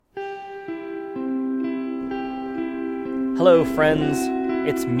Hello, friends.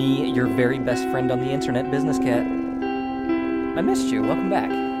 It's me, your very best friend on the internet, Business Cat. I missed you. Welcome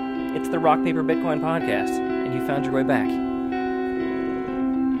back. It's the Rock, Paper, Bitcoin podcast, and you found your way back.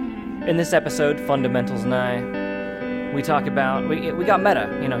 In this episode, Fundamentals and I, we talk about... We got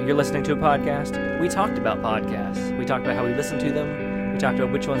meta. You know, you're listening to a podcast. We talked about podcasts. We talked about how we listen to them. We talked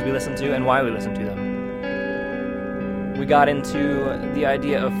about which ones we listen to and why we listen to them. We got into the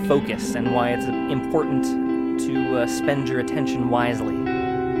idea of focus and why it's important to spend your attention wisely.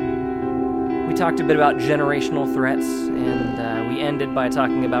 We talked a bit about generational threats, and we ended by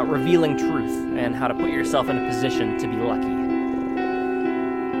talking about revealing truth and how to put yourself in a position to be lucky.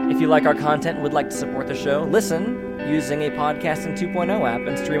 If you like our content and would like to support the show, listen using a Podcasting 2.0 app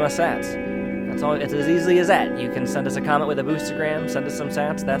and stream us sats. That's all. It's as easy as that. You can send us a comment with a Boostagram, send us some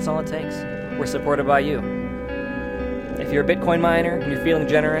sats. That's all it takes. We're supported by you. If you're a Bitcoin miner and you're feeling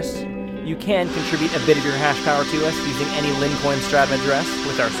generous, you can contribute a bit of your hash power to us using any Lincoin Stratum address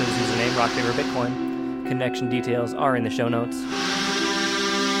with our username, RockPaperBitcoin. Connection details are in the show notes.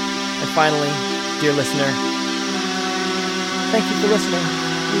 And finally, dear listener, thank you for listening.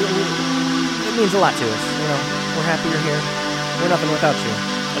 It means a lot to us. You know, we're happy you're here. We're nothing without you,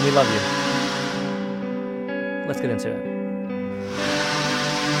 and we love you. Let's get into it.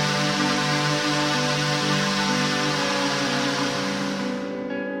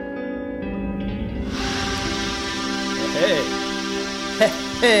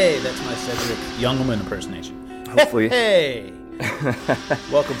 Hey, that's my Cedric Youngman impersonation. Hopefully. Hey.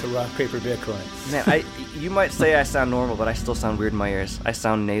 Welcome to Rock, Paper, Bitcoin. Man, you might say I sound normal, but I still sound weird in my ears. I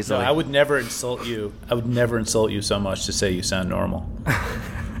sound nasally. No, I would never insult you. I would never insult you so much to say you sound normal.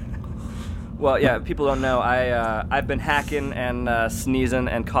 Well, yeah, people don't know. I've been hacking and sneezing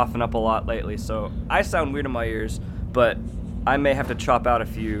and coughing up a lot lately, so I sound weird in my ears, but I may have to chop out a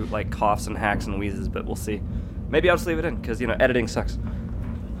few like coughs and hacks and wheezes, but we'll see. Maybe I'll just leave it in, because, you know, editing sucks.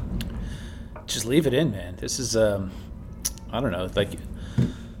 Just leave it in, man. This is, I don't know, like,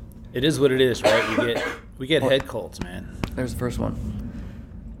 it is what it is, right? We get head colds, man. There's the first one.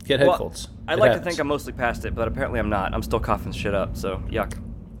 Get head colds. I'd like to think I'm mostly past it, but apparently I'm not. I'm still coughing shit up, so yuck.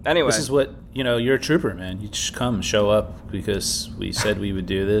 Anyway. This is what, you know, you're a trooper, man. You just come, show up, because we said we would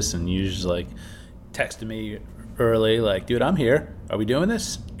do this, and you just, like, texted me early, like, dude, I'm here. Are we doing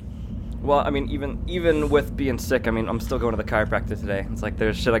this? Well, I mean, even with being sick, I mean, I'm still going to the chiropractor today. It's like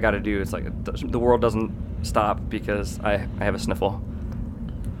there's shit I got to do. It's like the world doesn't stop because I have a sniffle.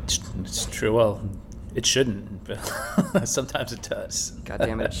 It's true. Well, it shouldn't, but sometimes it does. God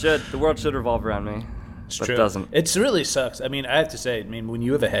damn it, it should. The world should revolve around me. It's but true. It doesn't. It really sucks. I mean, I have to say, when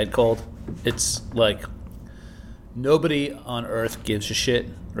you have a head cold, it's like nobody on earth gives a shit,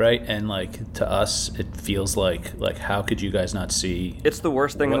 right? And like to us, it feels like how could you guys not see? It's the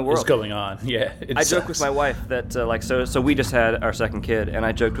worst thing in the world. What's going on? Yeah, I joked with my wife that so we just had our second kid, and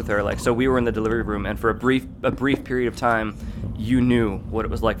I joked with her like, so we were in the delivery room, and for a brief period of time, you knew what it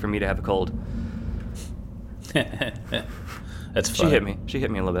was like for me to have a cold. That's funny. She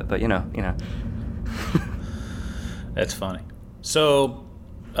hit me a little bit, but you know. That's funny. So,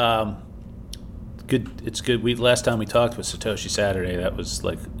 good. It's good. Last time we talked was Satoshi Saturday. That was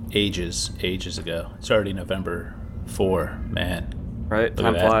like ages ago. It's already November 4, man. Right,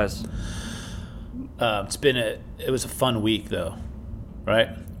 time flies. It was a fun week though, right?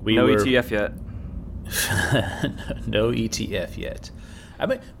 No ETF yet. No ETF yet. I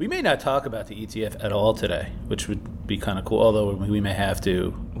mean, we may not talk about the ETF at all today, which would be kind of cool. Although we may have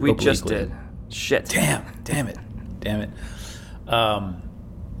to. We just did. Shit. Damn it.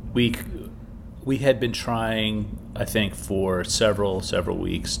 We had been trying, I think, for several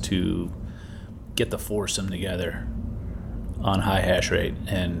weeks to get the foursome together on high hash rate,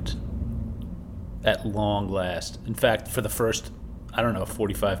 and at long last, in fact, for the first,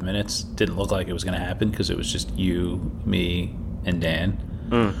 45 minutes, didn't look like it was going to happen because it was just you, me, and Dan.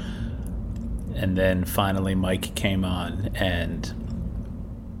 And then finally Mike came on, and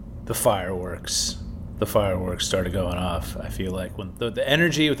the fireworks started going off. I feel like when the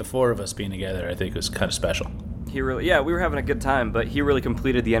energy with the four of us being together, I think was kind of special. We were having a good time, but he really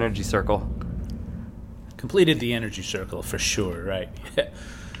completed the energy circle. Completed the energy circle for sure, right?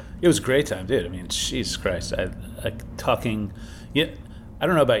 It was a great time, dude. I mean, Jesus Christ, I don't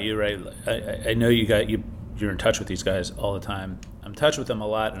know about you, right? I know you're in touch with these guys all the time. I'm in touch with them a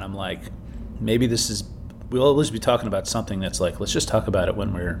lot, and I'm like, maybe we'll always be talking about something that's like, let's just talk about it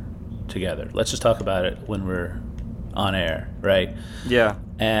when we're together. Let's just talk about it when we're on air, right? Yeah.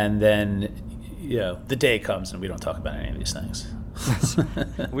 And then, the day comes and we don't talk about any of these things.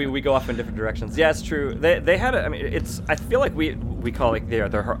 we go off in different directions. Yeah, it's true. They had I feel like we call it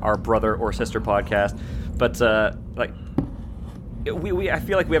they're our brother or sister podcast, but I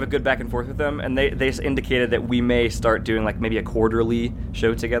feel like we have a good back and forth with them, and they indicated that we may start doing like maybe a quarterly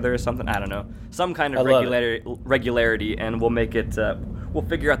show together or something. I don't know, some kind of regularity, and we'll make it. We'll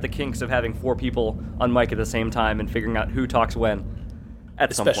figure out the kinks of having 4 people on mic at the same time and figuring out who talks when.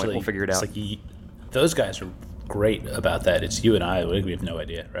 At some point, we'll figure it out. Like those guys are great about that. It's you and I. We have no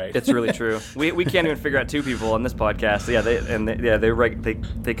idea, right? It's really true. We can't even figure out 2 people on this podcast. Yeah,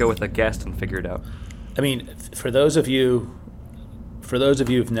 they go with a guest and figure it out. I mean, for those of you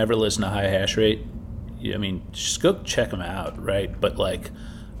who've never listened to High Hash Rate, I mean, just go check them out, right? But like,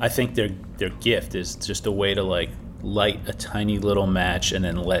 I think their gift is just a way to like light a tiny little match and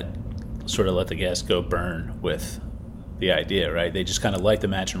then let the guest go burn with the idea, right? They just kind of light the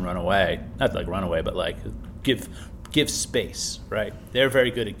match and run away. Not like run away, but like give space, right? They're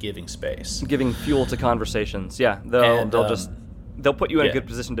very good at giving space, giving fuel to conversations. Yeah, they'll put you in a good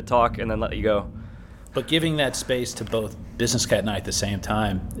position to talk and then let you go. But giving that space to both Business Cat and I at the same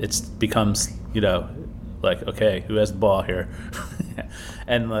time, it becomes, like, okay, who has the ball here?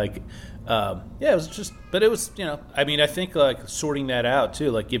 And like, it was just, but it was, I mean, I think like sorting that out too,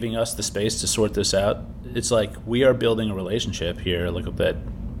 like giving us the space to sort this out. It's like we are building a relationship here.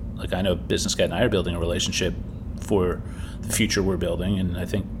 Like I know Business Cat and I are building a relationship for the future we're building, and I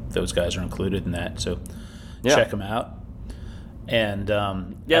think those guys are included in that. So check them out. And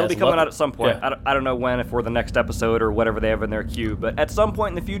it'll be coming out at some point. Yeah. I don't know when, if we're the next episode or whatever they have in their queue, but at some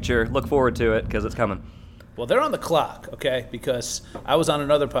point in the future, look forward to it because it's coming. Well, they're on the clock, okay? Because I was on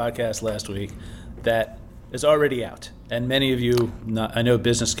another podcast last week that is already out, and many of you, I know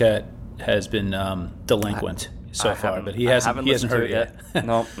Business Cat has been delinquent so far, but he hasn't heard it yet.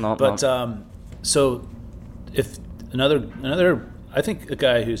 No. But so if another, I think a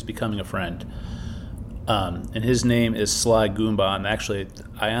guy who's becoming a friend. And his name is Sly Goomba. And actually,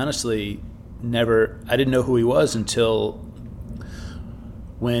 I honestly I didn't know who he was until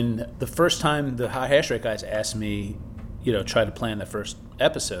when the first time the High Hash Rate guys asked me, try to plan the first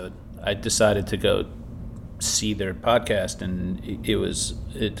episode, I decided to go see their podcast, and it was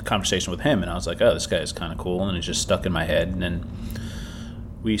a conversation with him, and I was like, oh, this guy is kind of cool, and it just stuck in my head, and then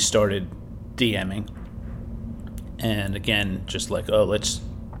we started DMing, and again, just like, oh, let's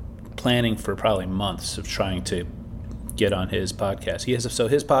planning for probably months of trying to get on his podcast.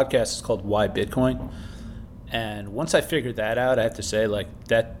 His podcast is called Why Bitcoin, and once I figured that out, I have to say, like,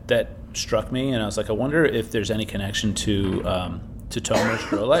 that struck me, and I was like, I wonder if there's any connection to Tomer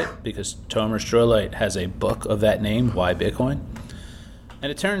Strolight, because Tomer Strolight has a book of that name, Why Bitcoin,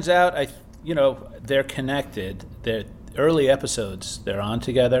 and it turns out they're connected. They're early episodes they're on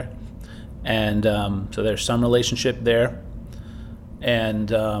together, and so there's some relationship there.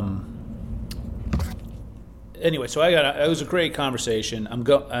 And anyway, so it was a great conversation. I'm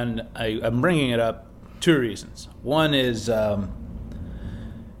bringing it up 2 reasons. One is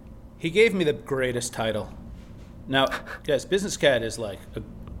he gave me the greatest title. Now, guys, Business Cat is like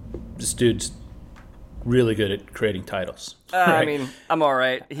this dude's really good at creating titles. Right? I mean, I'm all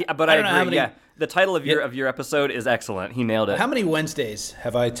right, but I agree. The title of your episode is excellent. He nailed it. How many Wednesdays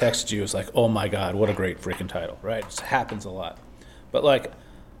have I texted you? It's like, oh my God, what a great freaking title, right? It happens a lot. But like,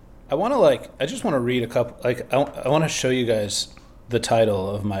 I just want to read a couple. Like, I want to show you guys the title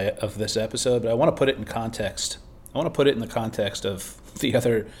of this episode, but I want to put it in context. I want to put it in the context of the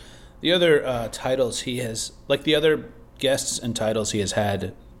other titles he has, like the other guests and titles he has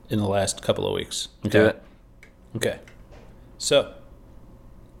had in the last couple of weeks. Okay? Do it. Okay. So,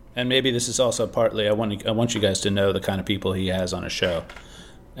 and maybe this is also partly I want you guys to know the kind of people he has on his show,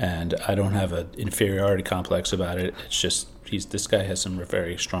 and I don't have an inferiority complex about it. It's just this guy has some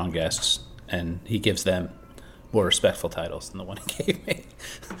very strong guests, and he gives them more respectful titles than the one he gave me.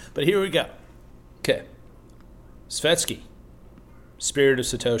 But here we go. Okay. Svetsky, Spirit of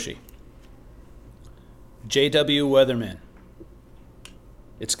Satoshi. J.W. Weatherman,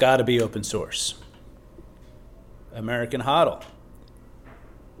 It's Gotta Be Open Source. American Hodl,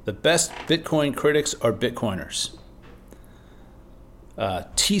 The Best Bitcoin Critics Are Bitcoiners.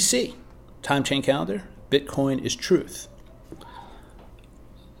 TC, Time Chain Calendar, Bitcoin is Truth.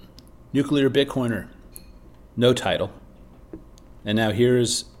 Nuclear Bitcoiner, no title. And now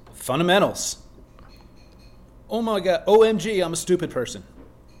here's Fundamentals. Oh my God, OMG, I'm a stupid person.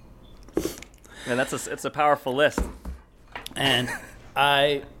 Man, it's a powerful list. And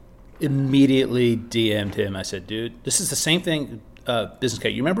I immediately DM'd him. I said, dude, this is the same thing, Business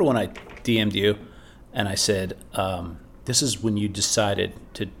Cat. You remember when I DM'd you and I said, this is when you decided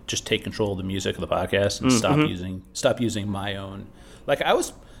to just take control of the music of the podcast and stop using my own. Like, I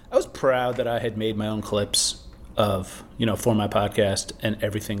was proud that I had made my own clips of, for my podcast and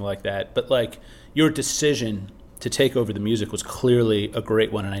everything like that. But like, your decision to take over the music was clearly a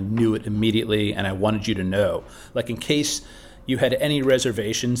great one, and I knew it immediately, and I wanted you to know. Like, in case you had any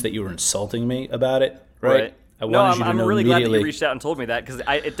reservations that you were insulting me about it, right? I wanted you to know really glad that you immediately. reached out and told me that, because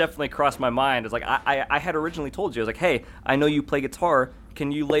it definitely crossed my mind. It's like, I had originally told you, I was like, hey, I know you play guitar.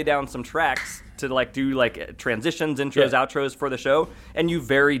 Can you lay down some tracks to like do like transitions, intros, outros for the show? And you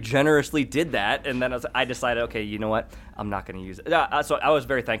very generously did that. And then I decided, okay, you know what? I'm not going to use it. So I was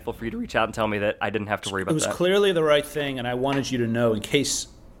very thankful for you to reach out and tell me that I didn't have to worry about that. It was clearly the right thing, and I wanted you to know in case,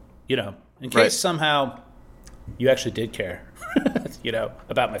 somehow you actually did care,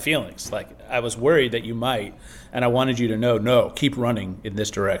 about my feelings. Like, I was worried that you might, and I wanted you to know, no, keep running in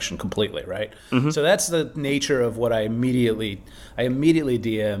this direction completely, right? Mm-hmm. So that's the nature of what I immediately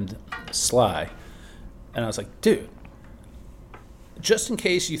DM'd Sly, and I was like, dude, just in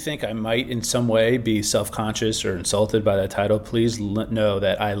case you think I might in some way be self-conscious or insulted by that title, please know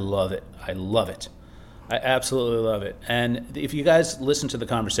that I love it. I love it. I absolutely love it. And if you guys listen to the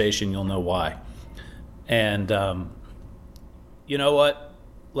conversation, you'll know why. And you know what?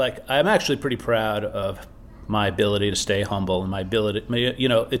 Like, I'm actually pretty proud of my ability to stay humble and my ability.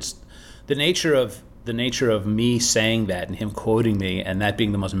 It's the nature of me saying that and him quoting me, and that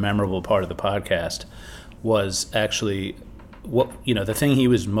being the most memorable part of the podcast was actually the thing he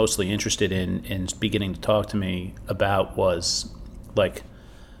was mostly interested in beginning to talk to me about was like,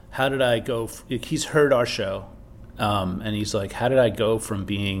 how did I go? He's heard our show, and he's like, how did I go from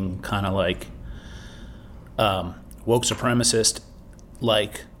being kind of like woke supremacist,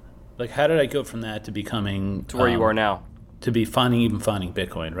 like how did I go from that to becoming to where you are now, to be finding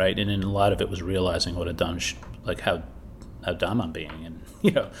Bitcoin, right? And then a lot of it was realizing what a dumb how dumb I'm being, and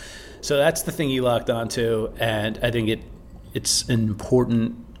so that's the thing he locked onto, and I think it's an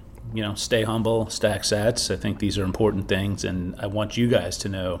important, stay humble, stack sats. I think these are important things, and I want you guys to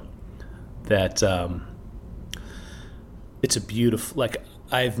know that it's a beautiful, like,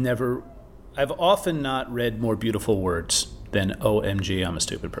 I've often not read more beautiful words than OMG, I'm a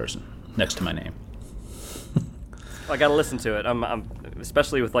stupid person next to my name. I got to listen to it. I'm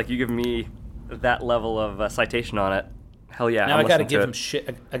especially with, like, you giving me that level of citation on it. Hell yeah. Now I got to give him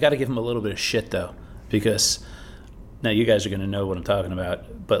shit. I got to give him a little bit of shit, though, because now you guys are going to know what I'm talking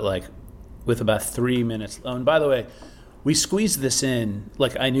about. But, like, with about 3 minutes. Oh, and by the way, we squeezed this in.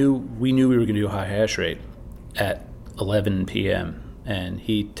 Like, we knew we were going to do a high hash rate at 11 p.m. And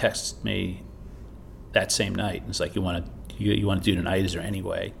he texted me that same night. It's like, you want to do tonight? Is there any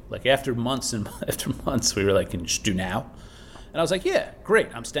way? Like, after months, we were like, can you just do now? And I was like, yeah, great.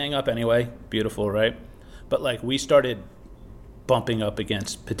 I'm staying up anyway. Beautiful, right? But, like, we started bumping up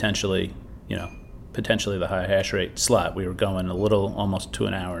against potentially the high hash rate slot. We were going a little, almost to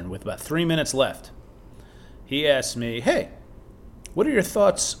an hour, and with about 3 minutes left, he asked me, hey, what are your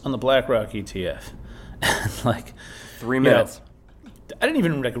thoughts on the BlackRock ETF? And, like, 3 minutes. It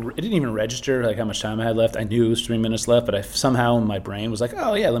didn't even register like how much time I had left. I knew it was 3 minutes left, but I somehow in my brain was like,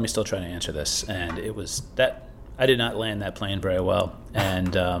 oh yeah, let me still try to answer this. And it was that I did not land that plane very well.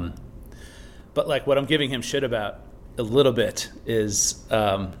 And but, like, what I'm giving him shit about a little bit is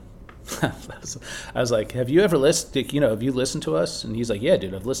I was like, have you ever listened? Have you listened to us? And he's like, yeah,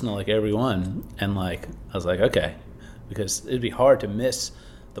 dude, I've listened to like every one. And, like, I was like, okay, because it'd be hard to miss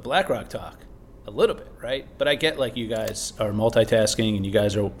the BlackRock talk. A little bit, right? But I get, like, you guys are multitasking and you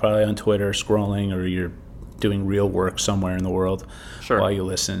guys are probably on Twitter scrolling, or you're doing real work somewhere in the world while you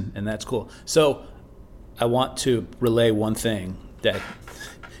listen, and that's cool. So I want to relay one thing, that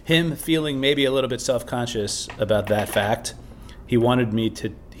him feeling maybe a little bit self-conscious about that fact, he wanted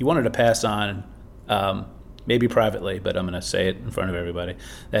to pass on, maybe privately, but I'm going to say it in front of everybody,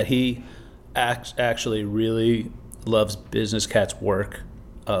 that he actually really loves Business Cat's work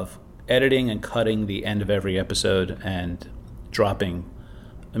of editing and cutting the end of every episode and dropping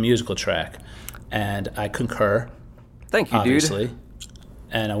a musical track. And I concur. Thank you, obviously, dude.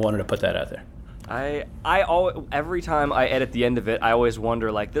 And I wanted to put that out there. I always, every time I edit the end of it, I always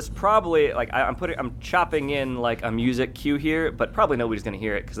wonder, like, this probably, like, I'm chopping in like a music cue here, but probably nobody's gonna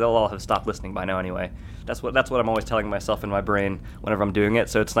hear it because they'll all have stopped listening by now anyway. That's what I'm always telling myself in my brain whenever I'm doing it.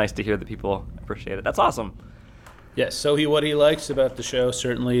 So it's nice to hear that people appreciate it. That's awesome. Yes, so what he likes about the show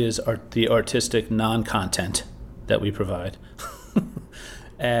certainly is the artistic non-content that we provide.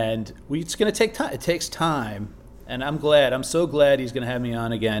 And it's going to take time. It takes time, and I'm so glad he's going to have me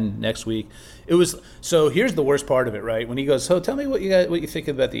on again next week. So here's the worst part of it, right? When he goes, so tell me what you think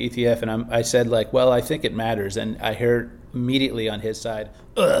about the ETF, and I said, like, well, I think it matters, and I heard immediately on his side,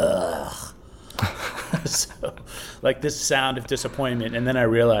 ugh. So, like, this sound of disappointment, and then I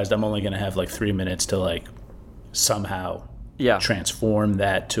realized I'm only going to have like 3 minutes to, like, somehow transform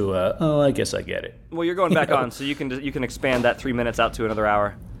that to I guess I get it. Well, you're going back on, so you can expand that 3 minutes out to another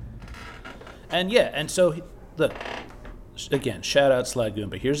hour. And so look, again, shout out Sly Goon,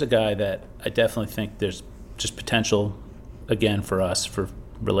 but here's a guy that I definitely think there's just potential, again, for us, for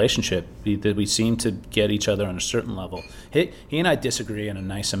relationship, that we seem to get each other on a certain level. He and I disagree on a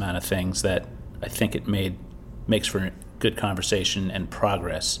nice amount of things that I think it makes for good conversation and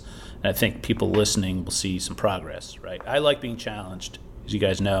progress. And I think people listening will see some progress, right? I like being challenged, as you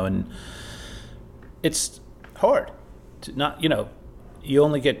guys know, and it's hard to not, you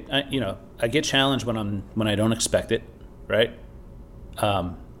only get, I get challenged when I don't expect it, right?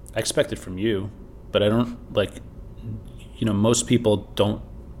 I expect it from you, but I don't, most people don't,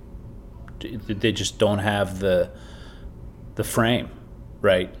 they just don't have the frame,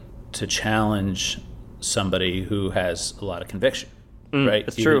 right, to challenge somebody who has a lot of conviction, right?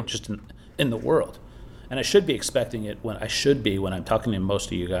 That's true. Just in the world. And I should be expecting it when I'm talking to most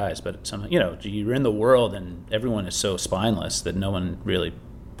of you guys, but you're in the world and everyone is so spineless that no one really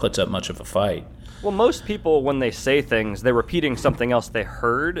puts up much of a fight. Well, most people, when they say things, they're repeating something else they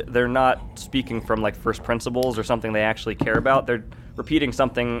heard. They're not speaking from first principles or something they actually care about. They're repeating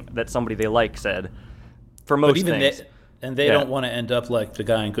something that somebody they like said. For most things, they don't want to end up like the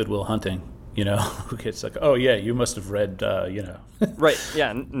guy in Good Will Hunting, who gets like, oh yeah, you must have read, Right?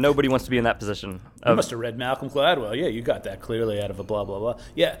 Yeah. Nobody wants to be in that position. You must have read Malcolm Gladwell. Yeah, you got that clearly out of a blah blah blah.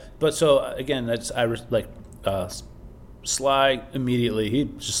 Yeah, but so again, Sly immediately, he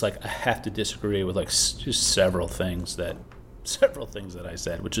just I have to disagree with just several things that I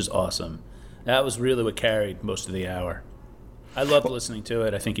said, which is awesome. That was really what carried most of the hour. I loved listening to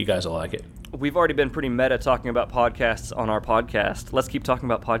it. I think you guys will like it. We've already been pretty meta talking about podcasts on our podcast. Let's keep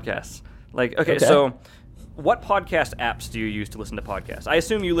talking about podcasts. Okay, so what podcast apps do you use to listen to podcasts? I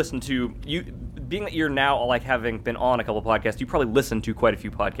assume you listen to, being that you're now having been on a couple podcasts, you probably listen to quite a few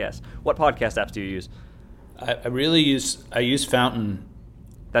podcasts. What podcast apps do you use? I use Fountain.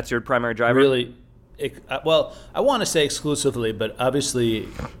 That's your primary driver? Really, I want to say exclusively, but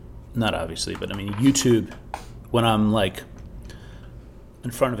not obviously, but I mean YouTube, when I'm in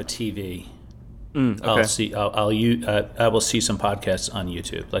front of a TV, okay. I will see some podcasts on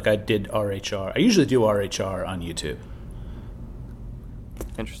YouTube. I did RHR. I usually do RHR on YouTube.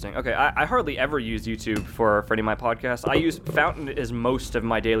 Interesting. Okay, I hardly ever use YouTube for any of my podcasts. I use Fountain as most of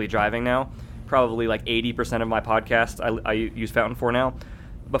my daily driving now. Probably 80% of my podcasts I use Fountain for now.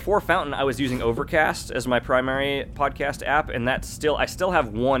 Before Fountain, I was using Overcast as my primary podcast app, and I still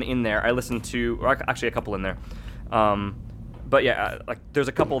have one in there. I listen to, or actually a couple in there. But yeah, there's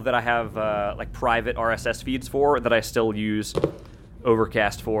a couple that I have private RSS feeds for that I still use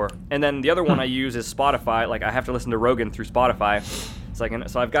Overcast for. And then the other one I use is Spotify. I have to listen to Rogan through Spotify.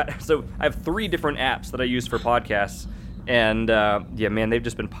 So I have 3 different apps that I use for podcasts. And man, they've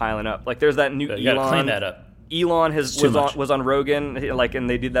just been piling up. There's that new Elon. You gotta clean that up. Elon was on Rogan, and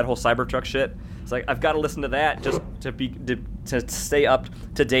they did that whole Cybertruck shit. It's I've got to listen to that just to stay up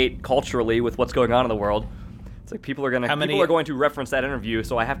to date culturally with what's going on in the world. It's people are going to reference that interview,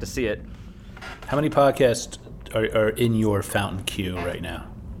 so I have to see it. How many podcasts are in your Fountain queue right now?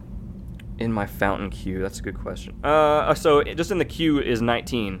 In my Fountain queue, that's a good question. So just in the queue is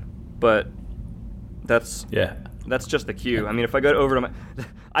 19, but that's just the queue. I mean, if I go over to my...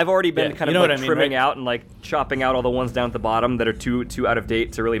 I've already been trimming out and chopping out all the ones down at the bottom that are too out of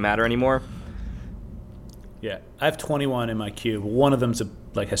date to really matter anymore. Yeah, I have 21 in my queue. One of them's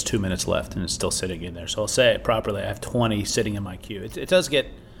has 2 minutes left and it's still sitting in there. So I'll say it properly. I have 20 sitting in my queue. It does get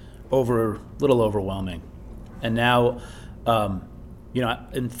a little overwhelming. And now,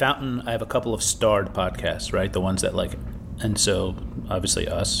 in Fountain, I have a couple of starred podcasts, right? The ones that and so obviously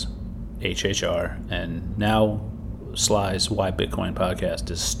us, HHR, and now Sly's Why Bitcoin podcast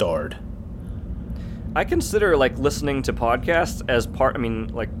is starred. I consider listening to podcasts as part. I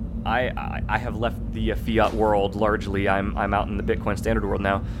mean, I have left the fiat world largely. I'm out in the Bitcoin standard world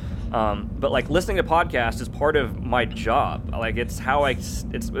now. But listening to podcasts is part of my job. It's how it's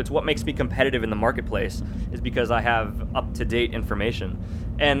what makes me competitive in the marketplace, is because I have up to date information,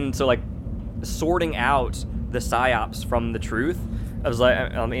 and so sorting out the psyops from the truth. I was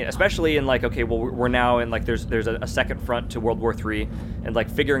especially in we're now in there's a second front to World War III,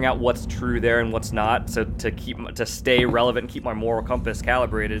 and figuring out what's true there and what's not, so to stay relevant and keep my moral compass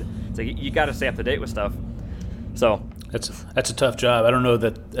calibrated. So you got to stay up to date with stuff. So that's a tough job. I don't know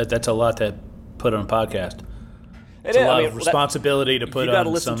that's a lot to put on a podcast. It's a lot of responsibility to put on. You got to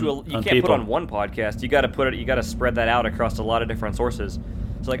listen to you can't put on one podcast. You got to spread that out across a lot of different sources.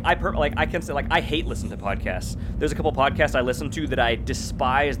 So I can say I hate listening to podcasts. There's a couple podcasts I listen to that I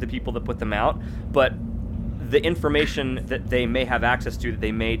despise the people that put them out, but the information that they may have access to, that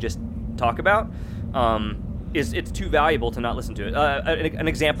they may just talk about, it's too valuable to not listen to it. An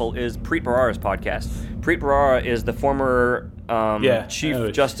example is Preet Bharara's podcast. Preet Bharara is the former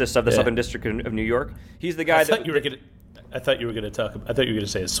Chief Justice of the Southern District of New York. He's the guy I thought you were going to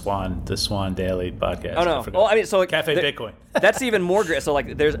say the Swan Daily podcast. Oh no! Well, I mean, so like Cafe Bitcoin. That's even more great. So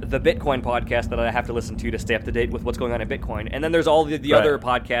like, there's the Bitcoin podcast that I have to listen to stay up to date with what's going on in Bitcoin, and then there's all the other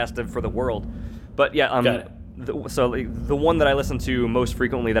podcasts for the world. But yeah, the one that I listen to most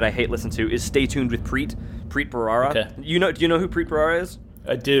frequently that I hate listen to is Stay Tuned with Preet Bharara. Okay. Do you know who Preet Bharara is?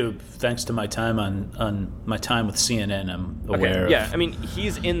 I do, thanks to my time on my time with CNN. I'm aware. Yeah, I mean,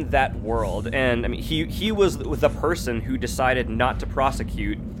 he's in that world, and I mean, he was the person who decided not to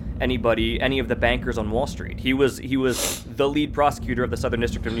prosecute any of the bankers on Wall Street. He was the lead prosecutor of the Southern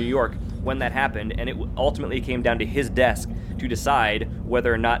District of New York when that happened, and it ultimately came down to his desk to decide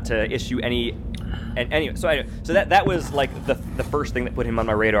whether or not to issue any. And anyway, so that was like the first thing that put him on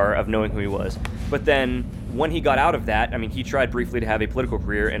my radar of knowing who he was. But then when he got out of that, I mean, he tried briefly to have a political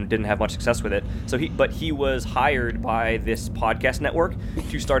career and didn't have much success with it. But he was hired by this podcast network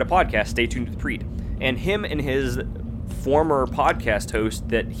to start a podcast, Stay Tuned with Preet. And him and his former podcast host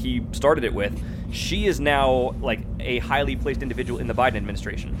that he started it with, she is now like a highly placed individual in the Biden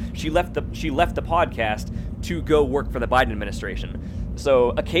administration. She left the podcast to go work for the Biden administration. So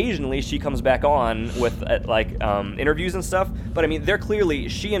occasionally she comes back on with interviews and stuff. But I mean, they're clearly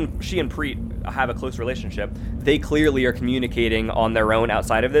she and Preet have a close relationship. They clearly are communicating on their own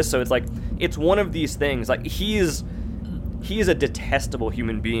outside of this. So it's like it's one of these things. Like he is a detestable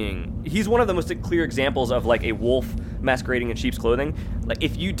human being. He's one of the most clear examples of like a wolf masquerading in sheep's clothing. Like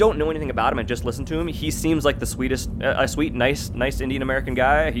if you don't know anything about him and just listen to him, he seems like the sweetest, sweet, nice Indian American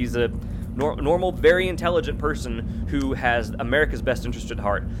guy. He's a normal, very intelligent person who has America's best interest at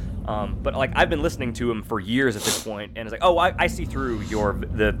heart. But like I've been listening to him for years at this point, and it's like, oh, I see through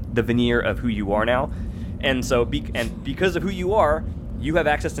the veneer of who you are now, and so because of who you are, you have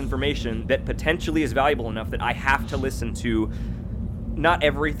access to information that potentially is valuable enough that I have to listen to. Not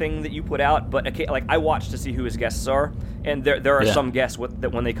everything that you put out, but like I watch to see who his guests are, and there are some guests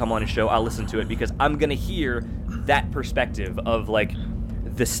that when they come on a show, I'll listen to it because I'm gonna hear that perspective of like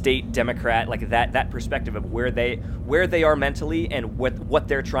the state Democrat, like that perspective of where they are mentally and what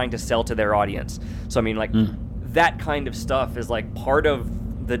they're trying to sell to their audience. So I mean, like that kind of stuff is like part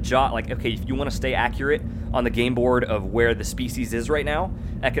of the job. Like, okay, if you want to stay accurate on the game board of where the species is right now,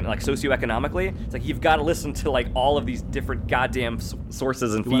 like socioeconomically, it's like you've got to listen to like all of these different goddamn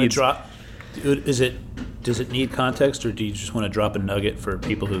sources and feeds. Does it need context, or do you just want to drop a nugget for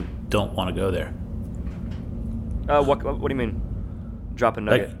people who don't want to go there? What do you mean? Drop a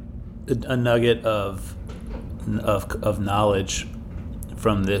nugget. Like a nugget of knowledge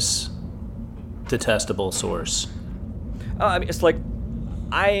from this detestable source. I mean, it's like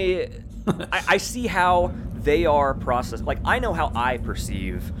I see how they are processed. Like I know how I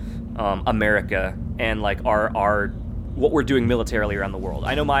perceive America and like our what we're doing militarily around the world.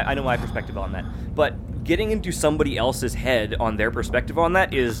 I know my perspective on that. But getting into somebody else's head on their perspective on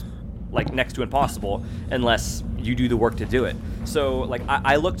that is like next to impossible unless you do the work to do it. So like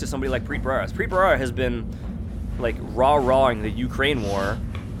I look to somebody like Preet Bharara. Preet Bharara has been like rah-rahing the Ukraine war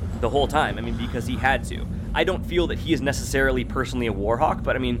the whole time. I mean, because he had to. I don't feel that he is necessarily personally a war hawk,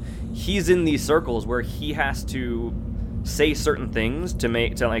 but I mean, he's in these circles where he has to say certain things to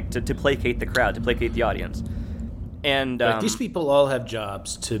placate the crowd, to placate the audience. And these people all have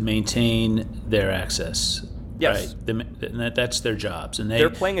jobs to maintain their access. Yes, right? That's their jobs, and they're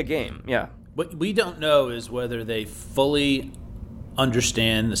playing a game. Yeah. What we don't know is whether they fully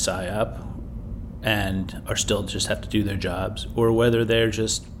understand the PSYOP and are still just have to do their jobs, or whether they're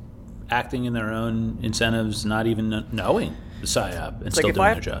just acting in their own incentives, not even knowing the PSYOP and still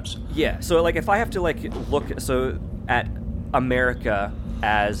doing their jobs. Yeah. So like if I have to like look at America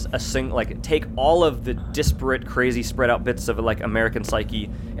as take all of the disparate, crazy, spread out bits of like American psyche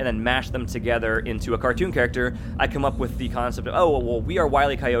and then mash them together into a cartoon character, I come up with the concept of, we are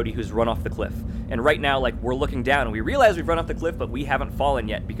Wile E. Coyote who's run off the cliff. And right now, like, we're looking down and we realize we've run off the cliff, but we haven't fallen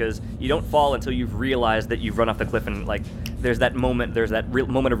yet, because you don't fall until you've realized that you've run off the cliff, and like there's that moment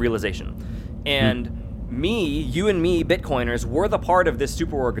of realization. And you and me, Bitcoiners, we're the part of this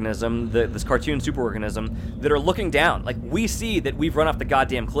superorganism, this cartoon superorganism, that are looking down. Like, we see that we've run off the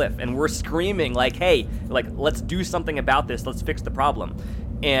goddamn cliff, and we're screaming, like, hey, like, let's do something about this, let's fix the problem.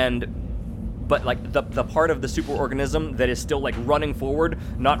 But, like, the part of the superorganism that is still, like, running forward,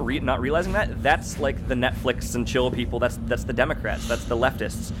 not realizing that's, like, the Netflix and chill people, that's the Democrats, that's the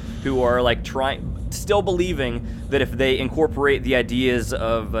leftists, who are like still believing that if they incorporate the ideas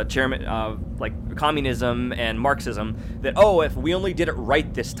of like communism and Marxism, that if we only did it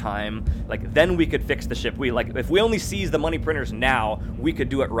right this time, like then we could fix the ship. If we only seize the money printers now, we could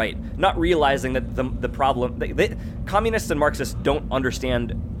do it right. Not realizing that the problem, communists and Marxists don't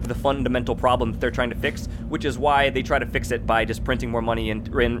understand the fundamental problem that they're trying to fix, which is why they try to fix it by just printing more money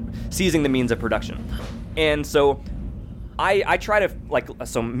and seizing the means of production. And so I try to, this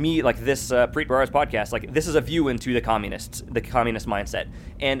Preet Bharara's podcast, this is a view into the communist mindset.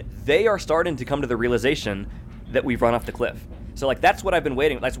 And they are starting to come to the realization that we've run off the cliff. So, that's what I've been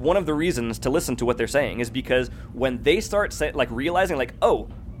waiting. That's one of the reasons to listen to what they're saying, is because when they start realizing,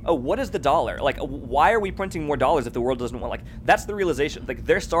 what is the dollar? Why are we printing more dollars if the world doesn't want, that's the realization.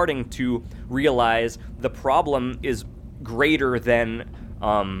 They're starting to realize the problem is greater than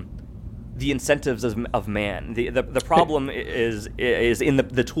the incentives of man. The problem is in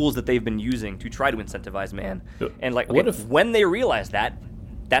the tools that they've been using to try to incentivize man. And when they realize that,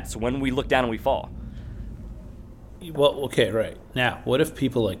 that's when we look down and we fall. Well, okay, right. Now, what if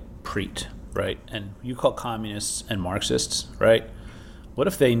people like Preet, right? And you call communists and Marxists, right? What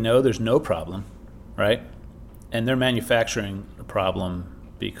if they know there's no problem, right? And they're manufacturing a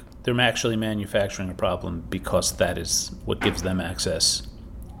problem. They're actually manufacturing a problem because that is what gives them access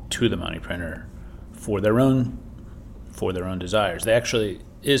to the money printer for their own desires. There actually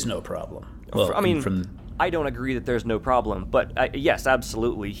is no problem. Well, I don't agree that there's no problem, but yes,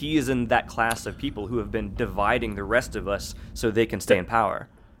 absolutely. He is in that class of people who have been dividing the rest of us so they can stay in power.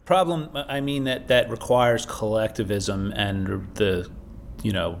 Problem, that requires collectivism and the,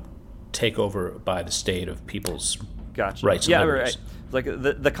 takeover by the state of people's rights and liberties. Right.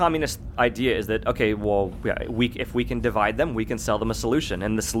 The communist idea is that, if we can divide them, we can sell them a solution,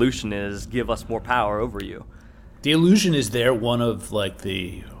 and the solution is give us more power over you. The illusion is they're one of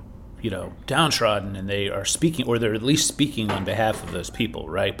the downtrodden, and they are speaking, or they're at least speaking on behalf of those people,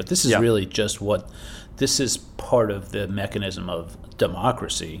 right? But this is really just this is part of the mechanism of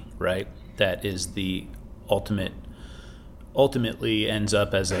democracy, right? That is the ultimately ends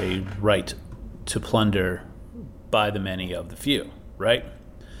up as a right to plunder by the many of the few, right?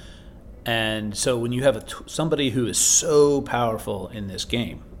 And so when you have somebody who is so powerful in this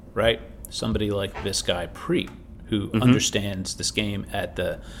game, right? Somebody like this guy Preet, who understands this game at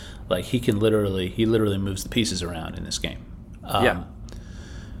the, he literally moves the pieces around in this game.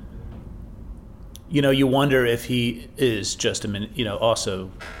 You wonder if he is just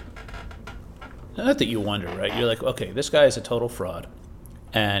also, not that you wonder, right? You're like, okay, this guy is a total fraud,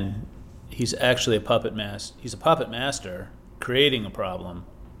 and he's actually a puppet master. He's a puppet master creating a problem,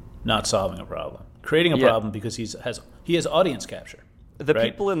 not solving a problem. Creating a problem because he has audience capture. The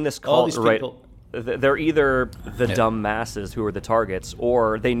people in this cult, they're either the dumb masses who are the targets,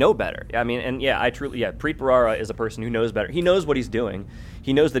 or they know better. Preet Bharara is a person who knows better. He knows what he's doing.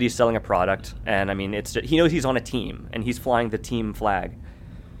 He knows that he's selling a product, and he knows he's on a team, and he's flying the team flag.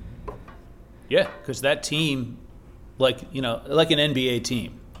 Yeah, because that team, like an NBA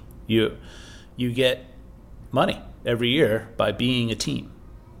team, you get money every year by being a team,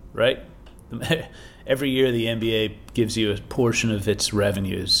 right? Every year the NBA gives you a portion of its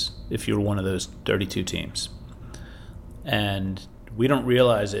revenues if you're one of those 32 teams. And we don't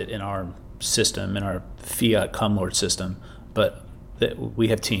realize it in our system, in our fiat cumlord system, but that we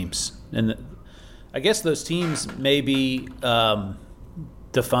have teams. And I guess those teams may be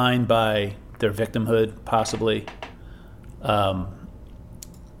defined by their victimhood, possibly. It's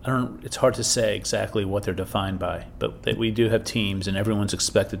hard to say exactly what they're defined by, but that we do have teams and everyone's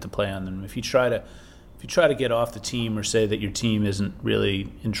expected to play on them. If you try to get off the team or say that your team isn't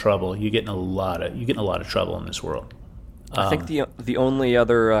really in trouble, you get in a lot of trouble in this world. I think the only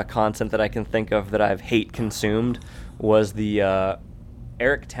other content that I can think of that I've hate consumed was the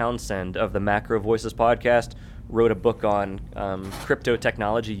Eric Townsend of the Macro Voices podcast wrote a book on crypto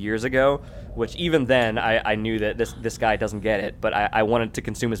technology years ago, which even then I knew that this guy doesn't get it, but I wanted to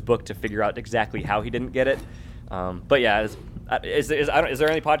consume his book to figure out exactly how he didn't get it. But yeah, is there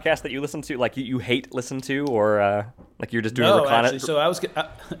any podcast that you listen to, you hate listen to, or you're just doing a actually, so I was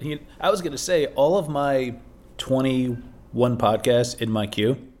going to say all of my 21 podcasts in my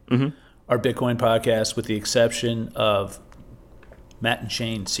queue are Bitcoin podcasts, with the exception of Matt and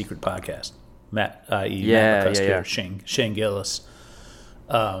Shane's secret podcast. Matt, i.e. Matt McCusker, Shane Gillis.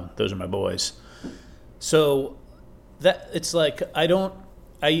 Those are my boys. So that it's I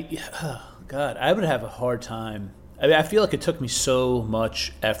would have a hard time. I feel like it took me so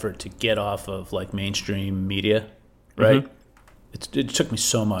much effort to get off of mainstream media, right? It took me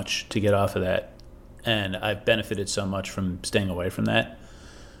so much to get off of that, and I've benefited so much from staying away from that.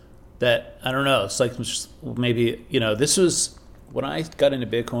 that I don't know. It's like maybe this was when I got into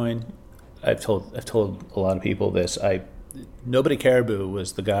Bitcoin. I've told a lot of people this. Nobody Caribou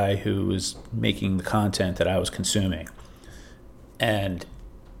was the guy who was making the content that I was consuming, and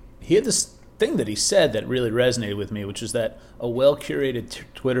he had this thing that he said that really resonated with me, which is that a well-curated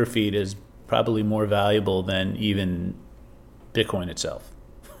Twitter feed is probably more valuable than even Bitcoin itself,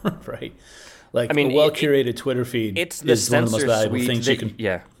 right? Like, a well-curated Twitter feed is one of the most valuable things you can.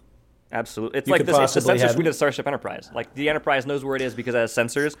 Yeah, absolutely. It's like it's the censor suite of Starship Enterprise. Like, the Enterprise knows where it is because it has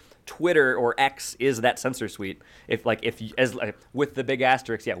sensors. Twitter or X is that sensor suite. With the big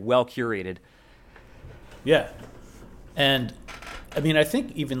asterisk, well curated. Yeah, and I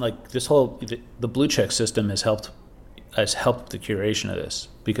think even like this whole the blue check system has helped the curation of this,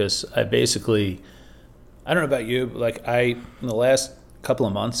 because I don't know about you, but like in the last couple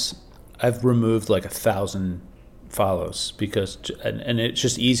of months I've removed like 1,000 follows because and it's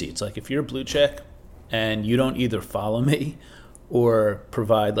just easy. It's like, if you're a blue check and you don't either follow me or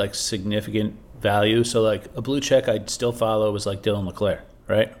provide like significant value. So like a blue check I'd still follow was like Dylan LeClaire,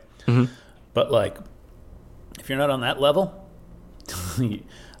 right? Mm-hmm. But like, if you're not on that level,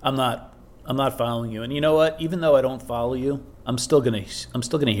 I'm not following you. And you know what? Even though I don't follow you, I'm still gonna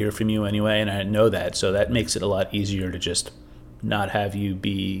hear from you anyway, and I know that. So that makes it a lot easier to just not have you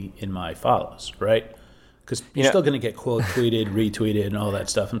be in my follows, right? Because you're still gonna get quote tweeted, retweeted, and all that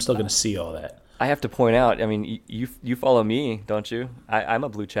stuff. I'm still gonna see all that. I have to point out, you follow me, don't you? I'm a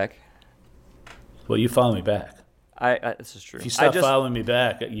blue check. Well, you follow me back. This is true. If you stop following me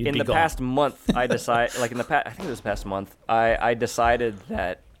back, you'd be gone. In the past month, I decided, I think it was the past month, I decided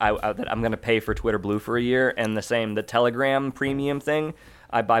that that I'm going to pay for Twitter Blue for a year, and the Telegram premium thing,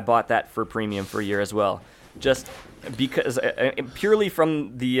 I bought that for premium for a year as well. Just because, purely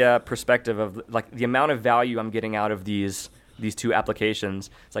from the perspective of like the amount of value I'm getting out of these two applications,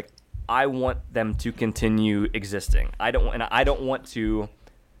 it's like, I want them to continue existing. I don't want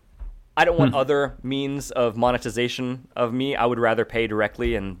other means of monetization of me. I would rather pay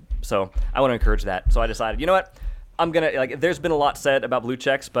directly, and so I want to encourage that. So I decided, you know what? I'm gonna there's been a lot said about blue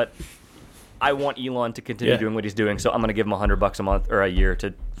checks, but I want Elon to continue doing what he's doing, so I'm gonna give him $100 a month or a year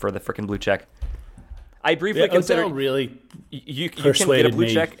for the freaking blue check. I briefly considered you can get a blue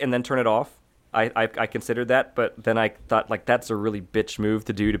check and then turn it off. I considered that, but then I thought like that's a really bitch move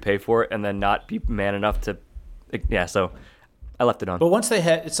to do, to pay for it and then not be man enough to so I left it on. But once they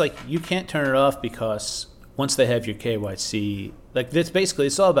have, it's like you can't turn it off, because once they have your KYC, like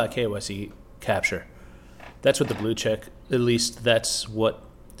it's all about KYC capture. That's what the blue check, at least that's what,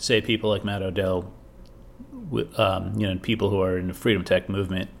 say, people like Matt Odell, people who are in the freedom tech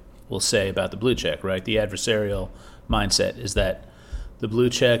movement will say about the blue check, right? The adversarial mindset is that the blue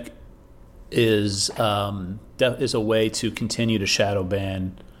check is a way to continue to shadow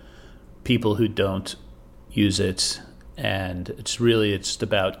ban people who don't use it, and it's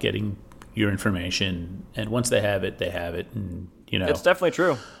about getting your information, and once they have it, and it's definitely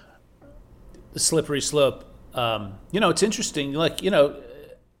true. The slippery slope. It's interesting.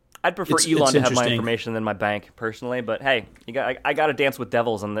 I'd prefer Elon to have my information than my bank personally, but hey, I got to dance with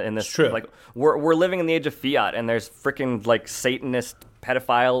devils in this. It's true. Like we're living in the age of fiat, and there's freaking like Satanist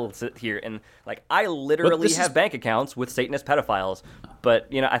pedophiles here, and like I literally have bank accounts with Satanist pedophiles. But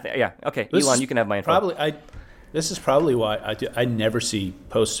Elon, you can have my info. This is probably why I never see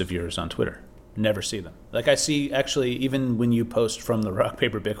posts of yours on Twitter. Never see them. Like, I see, actually, even when you post from the Rock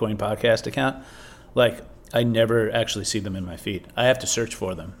Paper Bitcoin podcast account, like, I never actually see them in my feed. I have to search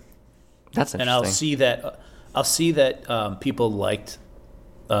for them. That's interesting. And I'll see that people liked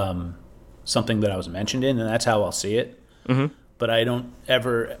something that I was mentioned in, and that's how I'll see it. Mm-hmm. But I don't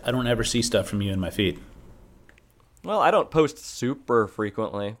ever see stuff from you in my feed. Well, I don't post super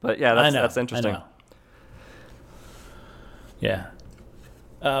frequently, but yeah, that's interesting. I know. Yeah.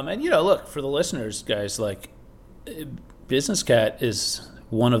 And look, for the listeners, guys, like, Business Cat is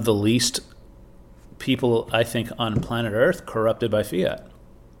one of the least people, I think, on planet Earth corrupted by fiat.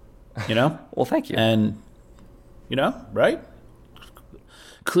 Well, thank you. And right?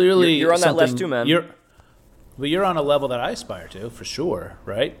 Clearly, you're on that list too, man. You're on a level that I aspire to, for sure,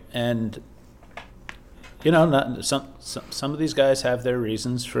 right? And some of these guys have their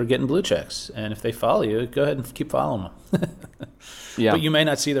reasons for getting blue checks, and if they follow you, go ahead and keep following them. Yeah. But you may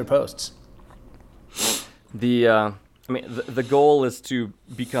not see their posts. The goal is to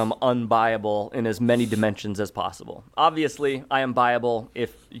become unbuyable in as many dimensions as possible. Obviously, I am buyable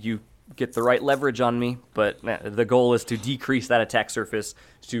if you get the right leverage on me, but the goal is to decrease that attack surface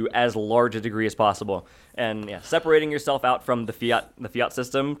to as large a degree as possible. And separating yourself out from the fiat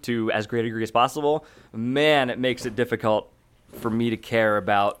system to as great a degree as possible, man, it makes it difficult for me to care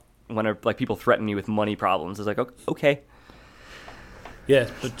about when like people threaten you with money problems. It's like, okay. Yeah,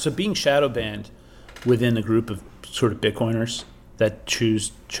 but so being shadow banned within a group of sort of Bitcoiners that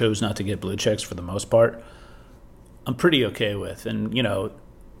chose not to get blue checks for the most part, I'm pretty okay with. And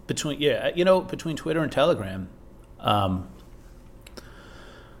between Twitter and Telegram, I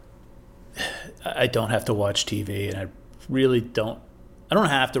don't have to watch TV, and I really don't. I don't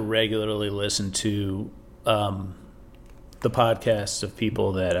have to regularly listen to the podcasts of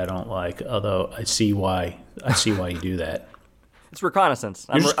people that I don't like. Although I see why you do that. It's reconnaissance.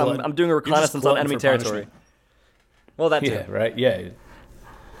 I'm doing a reconnaissance on enemy territory. Well, that too. Yeah, right. Yeah.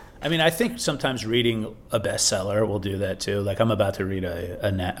 I mean, I think sometimes reading a bestseller will do that too. Like I'm about to read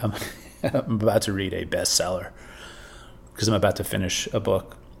I'm about to read a bestseller because I'm about to finish a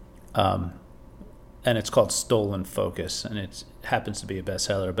book, and it's called Stolen Focus, and it happens to be a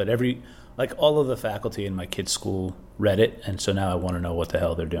bestseller. But all of the faculty in my kids' school read it, and so now I want to know what the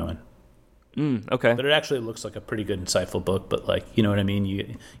hell they're doing. Okay. But it actually looks like a pretty good, insightful book. But you know what I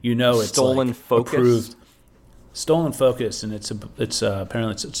mean? It's Stolen like Focus? Approved. Stolen Focus, and it's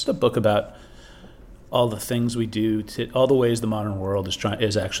apparently it's a book about all the things we do, all the ways the modern world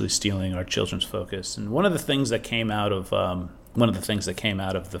is actually stealing our children's focus. And one of the things that came out of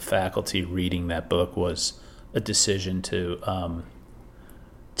the faculty reading that book was a decision to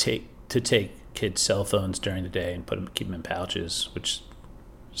take kids' cell phones during the day and keep them in pouches, which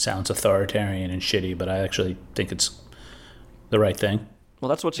sounds authoritarian and shitty, but I actually think it's the right thing. Well,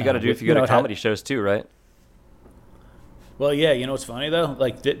 that's what you got to do if you go to comedy shows too, right? Well, yeah, you know what's funny though?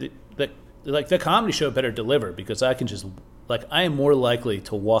 Like the comedy show better deliver, because I can just I am more likely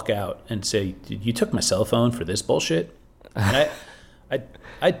to walk out and say, "You took my cell phone for this bullshit." And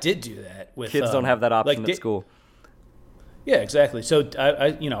I did do that with kids. Don't have that option at school. Yeah, exactly. So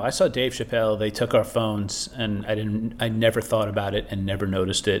I saw Dave Chappelle. They took our phones, and I never thought about it and never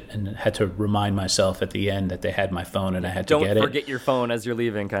noticed it, and had to remind myself at the end that they had my phone and I had to get it. Don't forget your phone as you're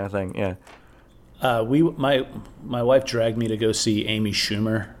leaving, kind of thing. Yeah. My wife dragged me to go see Amy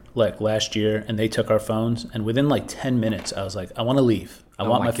Schumer last year, and they took our phones. And within 10 minutes, I was like, I want to leave. I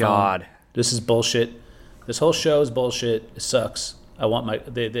want my phone. This is bullshit. This whole show is bullshit. It sucks. I want my.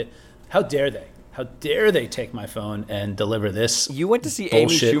 How dare they? How dare they take my phone and deliver this? You went to see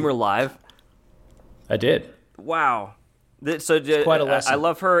bullshit. Amy Schumer live? I did. Wow. So it's quite a lesson. I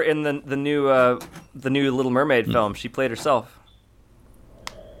love her in the new Little Mermaid film. She played herself.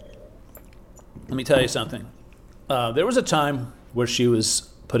 Let me tell you something. There was a time where she was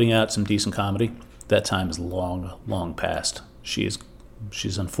putting out some decent comedy. That time is long, long past. She's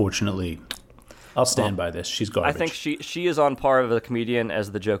unfortunately. I'll stand by this. She's garbage. I think she is on par with a comedian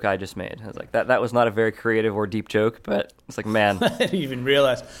as the joke I just made. I was like, that was not a very creative or deep joke, but it's like, man. I didn't even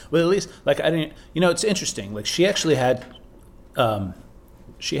realize. Well, at least, I didn't. It's interesting. She actually had,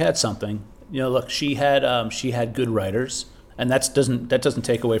 she had something. Look, she had good writers, and that doesn't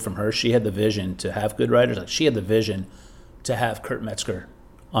take away from her. She had the vision to have good writers. She had the vision to have Kurt Metzger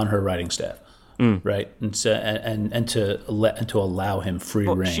on her writing staff. Right, and to allow him free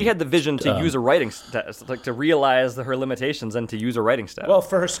reign. She had the vision to use a writing staff, to realize her limitations and to use a writing staff. Well,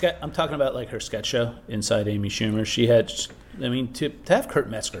 for her I'm talking about her sketch show Inside Amy Schumer. She had, to have Kurt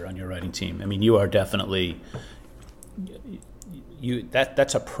Metzger on your writing team. You are definitely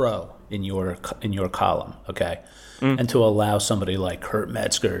that's a pro in your column, okay? And to allow somebody like Kurt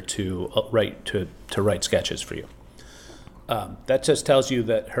Metzger to write sketches for you. That just tells you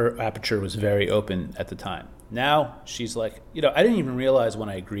that her aperture was very open at the time. Now she's I didn't even realize when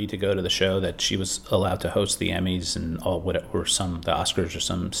I agreed to go to the show that she was allowed to host the Emmys and the Oscars or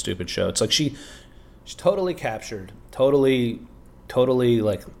some stupid show. It's she's totally captured, totally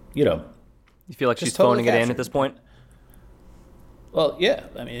You feel like she's phoning it in at this point? Well, yeah.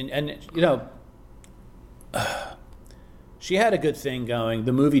 She had a good thing going.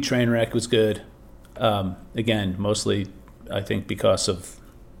 The movie Trainwreck was good. Again, mostly I think because of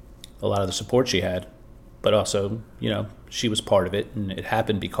a lot of the support she had, but also, she was part of it, and it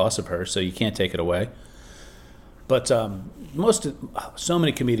happened because of her, so you can't take it away. But so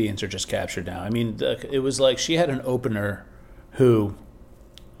many comedians are just captured now. It was she had an opener who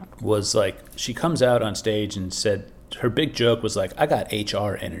was she comes out on stage and said her big joke was I got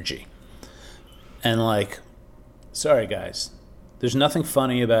HR energy. And sorry guys, there's nothing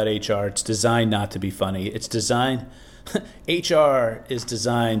funny about HR. It's designed not to be funny. It's designed HR is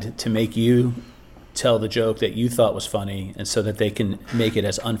designed to make you tell the joke that you thought was funny, and so that they can make it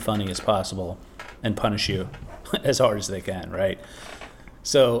as unfunny as possible and punish you as hard as they can, right?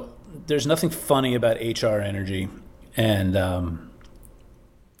 So there's nothing funny about HR energy, and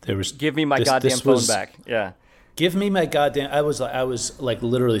there was give me my goddamn phone back. Yeah. Give me my goddamn. I was like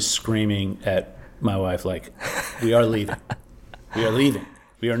literally screaming at my wife, like, we are leaving. We are leaving.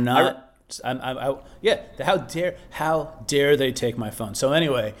 We are not. Yeah. How dare they take my phone? So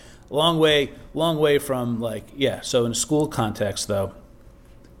anyway, long way from like, yeah. So in a school context though,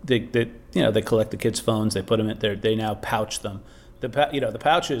 they collect the kids' phones, they put them in there, they now pouch them. The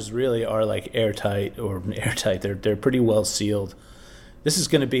pouches really are like airtight. They're pretty well sealed. This is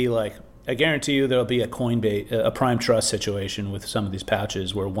going to be like, I guarantee you there'll be a a Prime Trust situation with some of these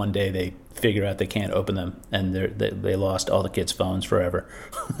pouches where one day they figure out they can't open them and they lost all the kids' phones forever.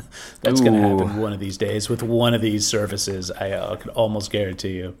 That's going to happen one of these days with one of these services. I could almost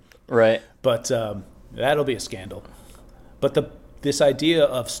guarantee you. Right. But that'll be a scandal. But this idea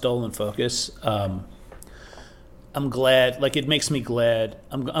of stolen focus, I'm glad. Like, it makes me glad.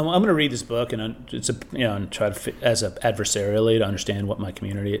 I'm going to read this book and and try to as an adversarially to understand what my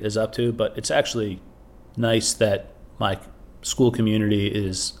community is up to. But it's actually nice that my school community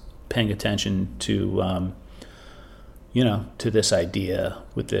is paying attention to to this idea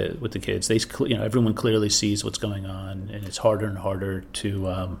with the kids. They everyone clearly sees what's going on, and it's harder and harder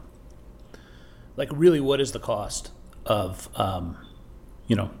to like, really, what is the cost of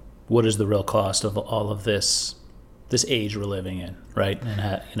what is the real cost of all of this age we're living in, right?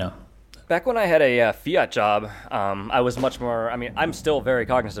 And back when I had a Fiat job, I was much more. I mean, I'm still very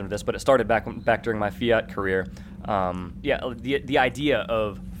cognizant of this, but it started back during my Fiat career. The idea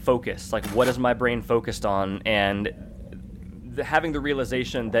of focus, like, what is my brain focused on, and having the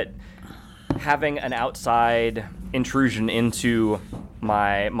realization that having an outside intrusion into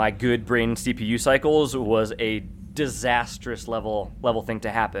my good brain CPU cycles was a disastrous level thing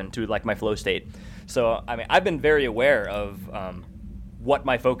to happen to, like, my flow state. So, I mean, I've been very aware of what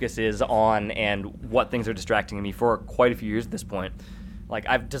my focus is on and what things are distracting me for quite a few years at this point. Like,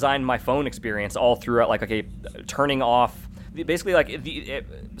 I've designed my phone experience all throughout, like, okay, turning off, basically, like,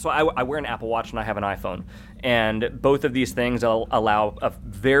 so I wear an Apple Watch and I have an iPhone. And both of these things allow a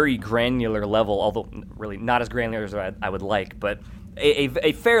very granular level, although really not as granular as I would like, but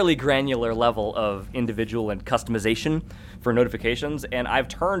a fairly granular level of individual and customization for notifications. And I've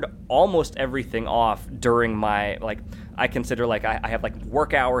turned almost everything off during my, like, I consider, like, I have, like,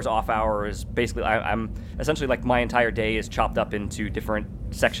 work hours, off hours. Basically, I'm essentially, like, my entire day is chopped up into different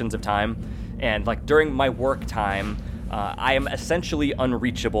sections of time. And, like, during my work time, I am essentially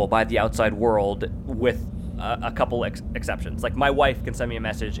unreachable by the outside world with a couple exceptions. Like, my wife can send me a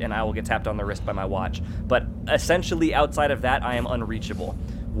message and I will get tapped on the wrist by my watch. But essentially, outside of that, I am unreachable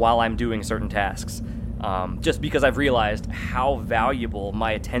while I'm doing certain tasks. Just because I've realized how valuable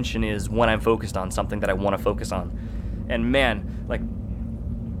my attention is when I'm focused on something that I want to focus on. And man, like,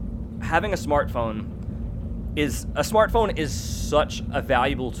 having a smartphone is such a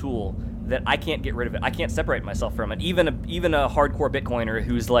valuable tool that I can't get rid of it. I can't separate myself from it. Even a hardcore Bitcoiner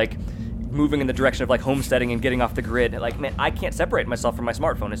who's, like, moving in the direction of, like, homesteading and getting off the grid, like, man, I can't separate myself from my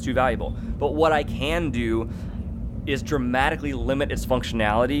smartphone. It's too valuable. But what I can do is dramatically limit its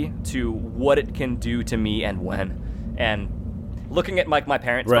functionality to what it can do to me and when. And looking at, like, my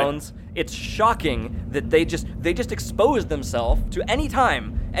parents' phones, it's shocking that they just expose themselves to any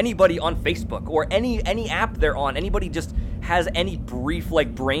time anybody on Facebook or any app they're on, anybody just has any brief,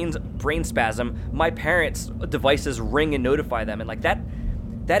 like, brain spasm, my parents' devices ring and notify them. And, like, that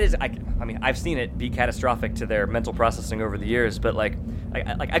is, I mean, I've seen it be catastrophic to their mental processing over the years, but, like,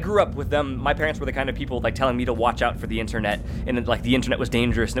 I grew up with them. My parents were the kind of people, like, telling me to watch out for the internet, and, like, the internet was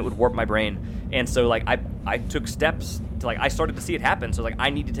dangerous and it would warp my brain. And so, like, I took steps to, like, I started to see it happen. So, like, I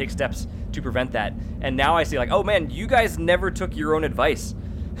need to take steps to prevent that. And now I see, like, oh man, you guys never took your own advice.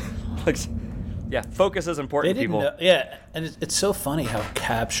 Like, yeah, focus is important, people. Yeah, and it's so funny how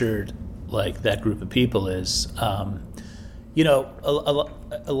captured, like, that group of people is. A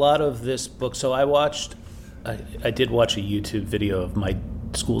lot of this book. So I did watch a YouTube video of my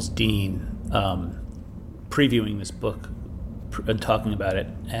school's dean previewing this book and talking about it,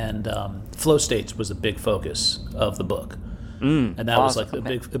 and flow states was a big focus of the book, and that was, like,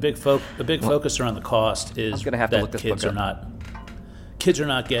 a big focus around the cost is that kids are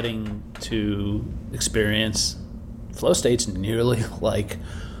not getting to experience flow states nearly like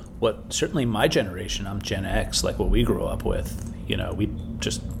what certainly my generation, I'm Gen X, like what we grew up with. We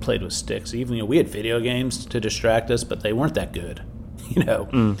just played with sticks. Even we had video games to distract us, but they weren't that good.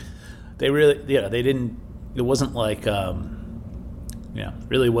 They really, they didn't. It wasn't like,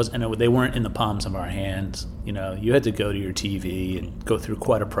 really wasn't. And they weren't in the palms of our hands. You had to go to your TV and go through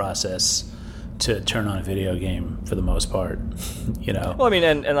quite a process to turn on a video game for the most part, you know. Well, I mean,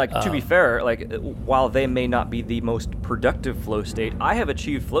 and like to be fair, like while they may not be the most productive flow state, I have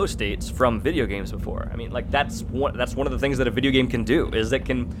achieved flow states from video games before. I mean, like that's one of the things that a video game can do, is it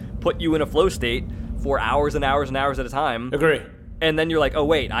can put you in a flow state for hours and hours and hours at a time. Agree. And then you're like, oh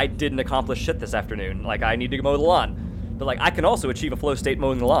wait, I didn't accomplish shit this afternoon. Like I need to mow the lawn. But like I can also achieve a flow state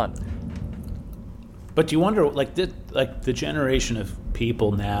mowing the lawn. But do you wonder, like the generation of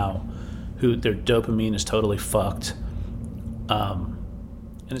people now who their dopamine is totally fucked, and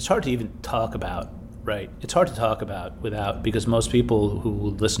it's hard to even talk about, right? It's hard to talk about because most people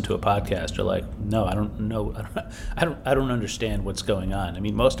who listen to a podcast are like, no, I don't know, I don't understand what's going on. I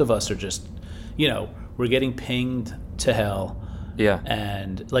mean, most of us are just, you know, we're getting pinged to hell. Yeah.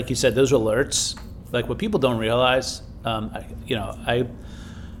 And like you said, those alerts, like what people don't realize,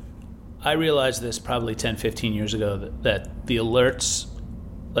 I realized this probably 10, 15 years ago that the alerts,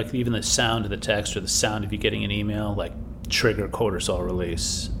 like even the sound of the text or the sound of you getting an email, like trigger cortisol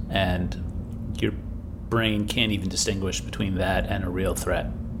release, and your brain can't even distinguish between that and a real threat.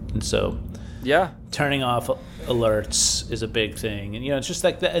 And so yeah, turning off alerts is a big thing. And, you know, it's just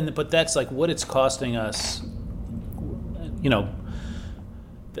like that. But that's like what it's costing us, you know,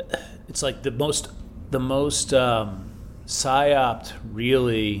 it's like the most psyoped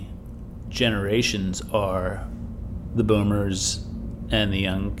really generations are the boomers and the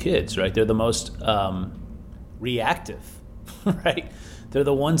young kids, right? They're the most reactive, right? They're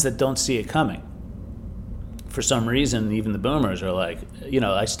the ones that don't see it coming. For some reason, even the boomers are like, you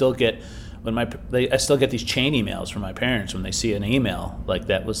know, I still get these chain emails from my parents when they see an email like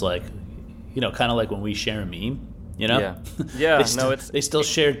that was like, you know, kind of like when we share a meme. You know? Yeah. They still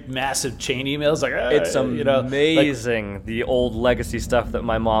share massive chain emails. Like it's amazing, you know, like, the old legacy stuff that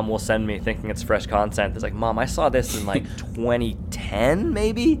my mom will send me, thinking it's fresh content. It's like, Mom, I saw this in like 2010,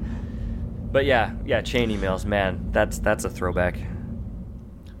 maybe. But yeah, chain emails, man, that's a throwback.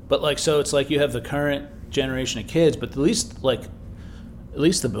 But like, so it's like you have the current generation of kids, but at least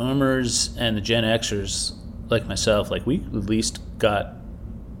the boomers and the Gen Xers, like myself, like we at least got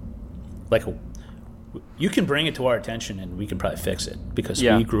like you can bring it to our attention and we can probably fix it, because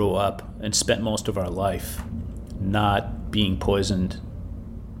we grew up and spent most of our life not being poisoned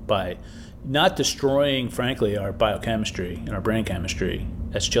by, not destroying, frankly, our biochemistry and our brain chemistry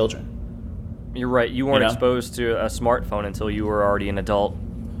as children. You're right. You weren't exposed to a smartphone until you were already an adult.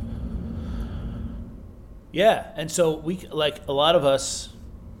 Yeah, and so we, like a lot of us,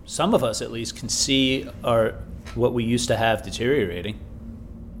 some of us at least, can see what we used to have deteriorating,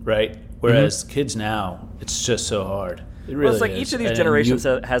 right? Whereas kids now, it's just so hard. It really it's like is. Each of these generations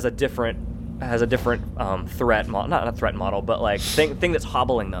has a different threat model, not a threat model, but like thing that's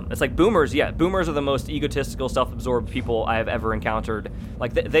hobbling them. It's like boomers. Yeah, boomers are the most egotistical, self-absorbed people I have ever encountered.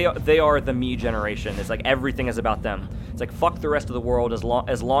 Like they are the me generation. It's like everything is about them. It's like fuck the rest of the world as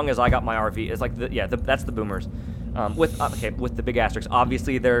long as I got my RV. It's like that's the boomers. With the big asterisks.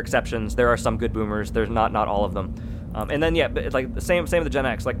 Obviously there are exceptions. There are some good boomers. There's not all of them. And then but like the same with the Gen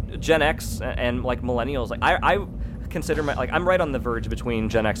X. Like Gen X and like millennials. Like I consider I'm right on the verge between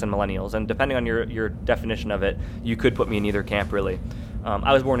Gen X and millennials, and depending on your definition of it, you could put me in either camp, really.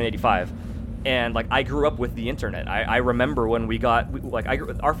 I was born in '85, and like I grew up with the internet. I remember when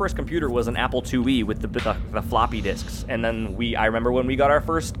our first computer was an Apple IIe with the floppy disks, and then I remember when we got our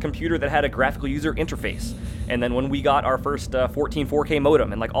first computer that had a graphical user interface, and then when we got our first 14 4K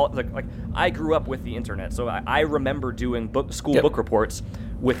modem, and like I grew up with the internet, so I remember doing book reports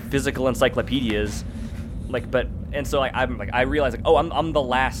with physical encyclopedias. I realized I'm the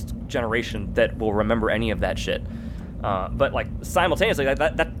last generation that will remember any of that shit. But like simultaneously,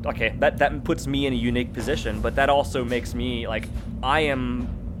 that puts me in a unique position. But that also makes me I'm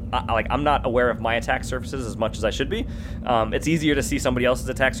not aware of my attack surfaces as much as I should be. It's easier to see somebody else's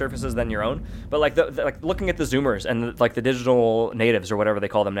attack surfaces than your own. But looking at the Zoomers and the digital natives or whatever they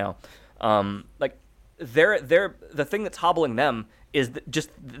call them now, they're the thing that's hobbling them is just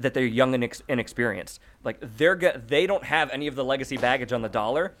that they're young and inexperienced. Like they don't have any of the legacy baggage on the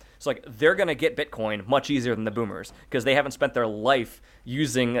dollar, so like they're gonna get Bitcoin much easier than the boomers because they haven't spent their life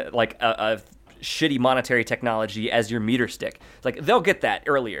using like a shitty monetary technology as your meter stick. It's like they'll get that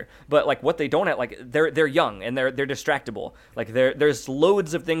earlier, but like what they don't have, like they're young and they're distractible. Like there's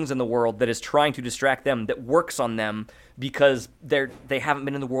loads of things in the world that is trying to distract them that works on them because they haven't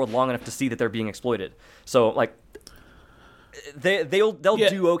been in the world long enough to see that they're being exploited. So like they'll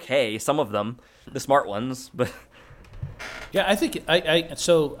do okay, some of them, the smart ones, but yeah, I think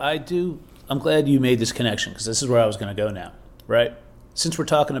I'm glad you made this connection because this is where I was going to go now, right? Since we're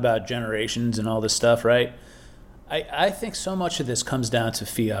talking about generations and all this stuff, right? I think so much of this comes down to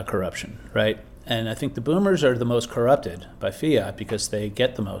fiat corruption, right? And I think the boomers are the most corrupted by fiat because they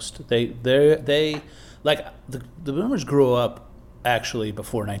get the most. They like the boomers grew up actually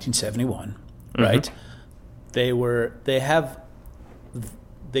before 1971, right? They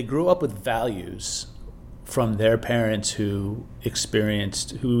grew up with values from their parents who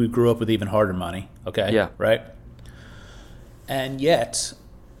grew up with even harder money. Okay. Yeah. Right. And yet,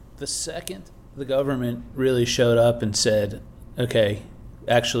 the second the government really showed up and said, okay,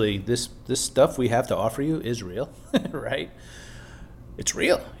 actually, this stuff we have to offer you is real, right? It's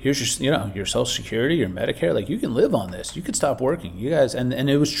real. Here's your Social Security, your Medicare. Like, you can live on this. You could stop working. You guys, and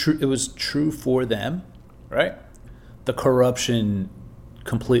it was true. It was true for them, right? The corruption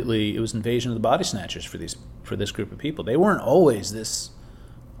completely. It was invasion of the body snatchers for this group of people. They weren't always this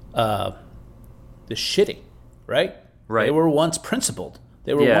shitty, right? Right. They were once principled.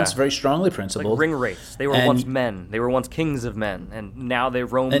 They were once very strongly principled. Like ring wraiths. They were once men. They were once kings of men, and now they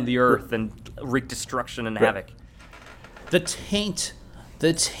roam the earth and wreak destruction and havoc. The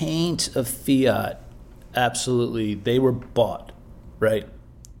taint of fiat, absolutely, they were bought, right?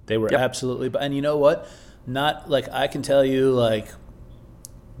 They were absolutely, and you know what? Not like I can tell you, like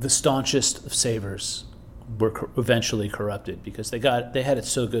the staunchest of savers were eventually corrupted because they had it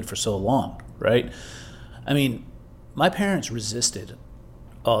so good for so long, right? I mean, my parents resisted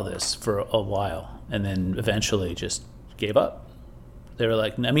all this for a while and then eventually just gave up. They were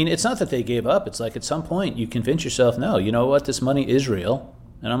like, I mean, it's not that they gave up. It's like at some point you convince yourself, no, you know what? This money is real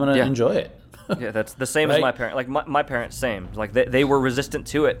and I'm going to enjoy it. Yeah, that's the same right? as my parents. Like my parents, same. Like they were resistant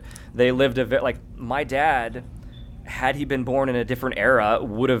to it. They lived like my dad, had he been born in a different era,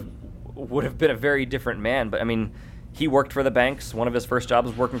 would have been a very different man. But I mean, he worked for the banks. One of his first jobs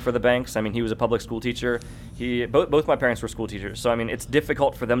was working for the banks. I mean, he was a public school teacher. Both my parents were school teachers. So I mean, it's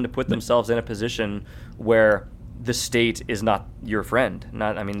difficult for them to put themselves in a position where the state is not your friend.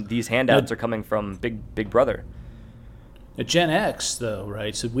 These handouts are coming from Big Brother. Gen X, though,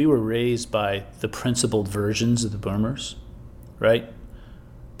 right? So we were raised by the principled versions of the boomers, right?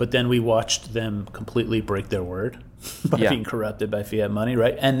 But then we watched them completely break their word by being corrupted by fiat money,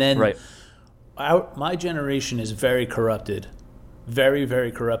 right? And then my generation is very corrupted, very,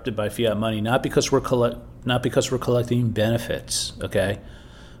 very corrupted by fiat money. Not because we're collecting benefits, okay,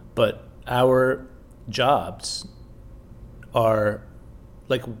 but our jobs are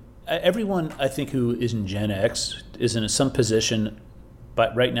like everyone. I think who is in Gen X is in some position,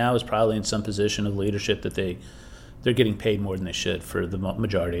 but right now is probably in some position of leadership that they're getting paid more than they should for the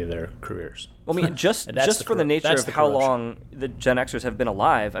majority of their careers. Well, I mean, just for the nature of how long the Gen Xers have been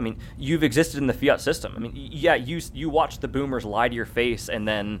alive, I mean, you've existed in the fiat system. I mean, yeah, you watched the boomers lie to your face and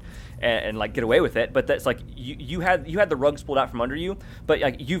then and like get away with it, but that's like you had the rugs pulled out from under you, but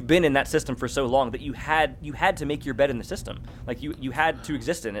like you've been in that system for so long that you had to make your bed in the system. Like you had to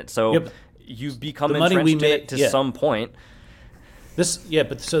exist in it. So you've become entrenched in it to some point. This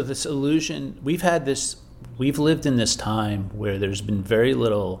illusion, we've lived in this time where there's been very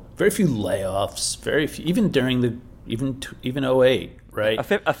few layoffs, even during even 08, right? A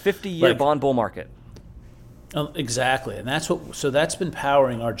 50-year bond bull market. Exactly, and that's been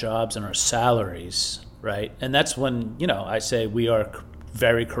powering our jobs and our salaries, right? And that's when I say we are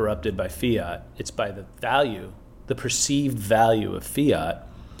very corrupted by fiat. It's by the perceived value of fiat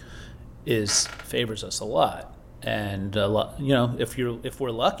favors us a lot. And if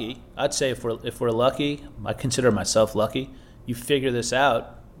we're lucky, I'd say if we're lucky, I consider myself lucky. You figure this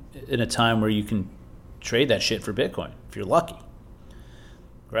out in a time where you can trade that shit for Bitcoin. If you're lucky,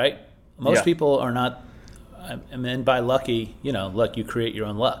 right? Most people are not. And then by lucky, luck, you create your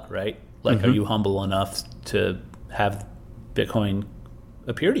own luck, right? Like, are you humble enough to have Bitcoin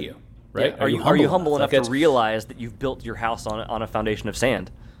appear to you, right? Yeah. Are you humble enough to realize that you've built your house on a foundation of sand?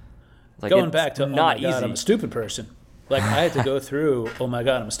 Like going back to, not oh my God, easy. I'm a stupid person. Like, I had to go through, oh my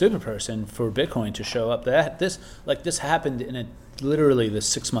God, I'm a stupid person for Bitcoin to show up. This happened in literally the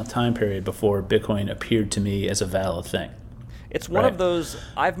 6-month time period before Bitcoin appeared to me as a valid thing. It's one of those,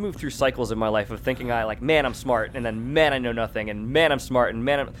 I've moved through cycles in my life of thinking man, I'm smart, and then man, I know nothing, and man, I'm smart, and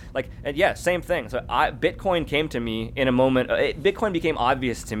man, I'm like, and yeah, same thing. So Bitcoin came to me in a moment, Bitcoin became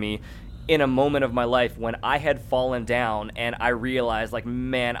obvious to me in a moment of my life when I had fallen down and I realized, like,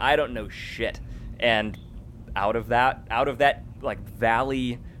 man, I don't know shit. And out of that like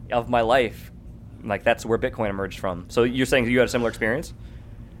valley of my life, like that's where Bitcoin emerged from. So you're saying you had a similar experience?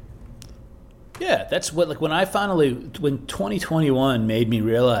 Yeah, that's what, like, when 2021 made me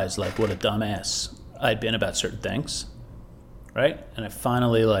realize, like, what a dumbass I'd been about certain things, right? And I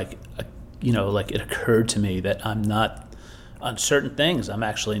finally, like, it occurred to me that I'm not, on certain things, I'm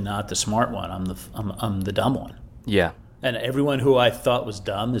actually not the smart one. I'm the dumb one. Yeah. And everyone who I thought was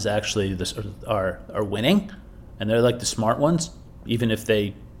dumb is actually are winning, and they're like the smart ones, even if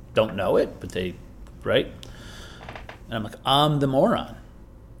they don't know it, but they, right? And I'm like, I'm the moron,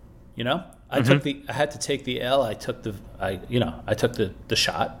 you know. I had to take the L. I took the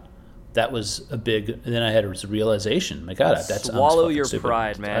shot. That was a big. And then I had a realization. My God, that's swallow your stupid.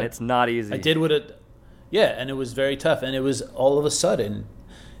 pride, man. It's not easy. I did what it. Yeah, and it was very tough. And it was all of a sudden,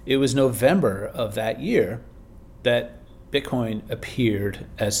 it was November of that year that Bitcoin appeared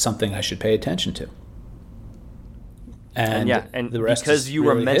as something I should pay attention to. And and the rest because is you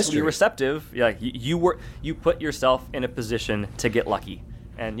were really mentally history. receptive, like you put yourself in a position to get lucky.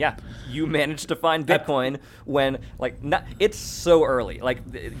 And you managed to find Bitcoin when it's so early. Like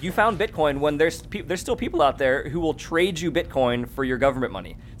you found Bitcoin when there's still people out there who will trade you Bitcoin for your government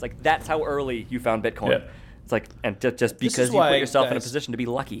money. It's like that's how early you found Bitcoin. Yeah. It's like, and just because you put yourself in a position to be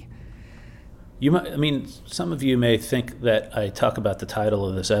lucky. Some of you may think that I talk about the title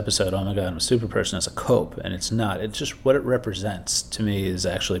of this episode, oh my God, I'm a super person, as a cope, and it's not. It's just what it represents to me is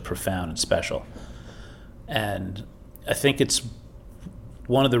actually profound and special. And I think it's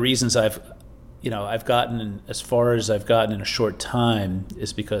one of the reasons I've gotten as far as I've gotten in a short time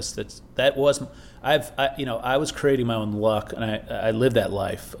is because I was creating my own luck, and I lived that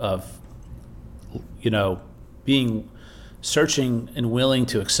life of, being searching and willing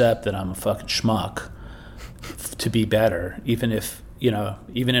to accept that I'm a fucking schmuck to be better, even if,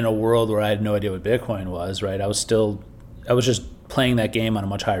 even in a world where I had no idea what Bitcoin was, right? I was just playing that game on a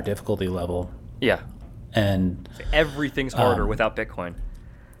much higher difficulty level. Yeah. And everything's harder without Bitcoin.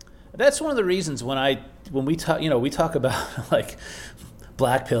 That's one of the reasons when we talk about like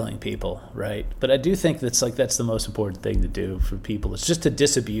blackpilling people, right? But I do think that's the most important thing to do for people. It's just to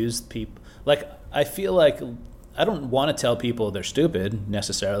disabuse people. Like, I feel like I don't want to tell people they're stupid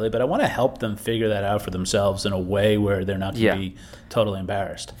necessarily, but I want to help them figure that out for themselves in a way where they're not going to be totally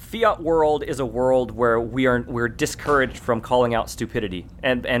embarrassed. Fiat world is a world where we're discouraged from calling out stupidity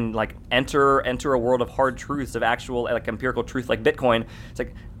and like enter a world of hard truths, of actual like empirical truth like Bitcoin. It's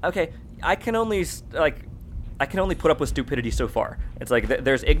like, okay, I can only put up with stupidity so far. It's like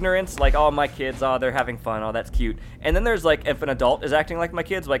there's ignorance, like, oh, my kids, they're having fun, that's cute. And then there's like, if an adult is acting like my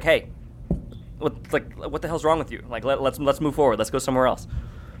kids, like, hey, what the hell's wrong with you? Like, let's move forward. Let's go somewhere else.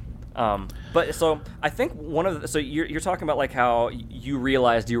 But so I think so you're talking about like how you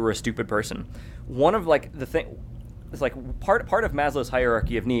realized you were a stupid person. One of like the thing, it's like part of Maslow's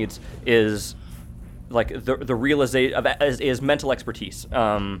hierarchy of needs is like the realization of is mental expertise.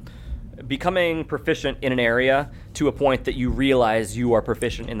 Becoming proficient in an area to a point that you realize you are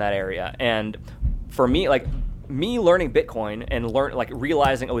proficient in that area. And for me, like, me learning Bitcoin and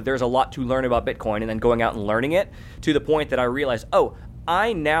realizing, there's a lot to learn about Bitcoin, and then going out and learning it to the point that I realized,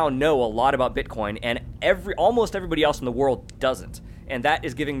 I now know a lot about Bitcoin, and almost everybody else in the world doesn't, and that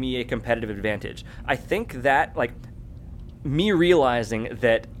is giving me a competitive advantage. I think that like me realizing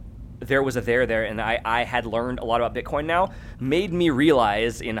that there was a there, and I had learned a lot about Bitcoin now, made me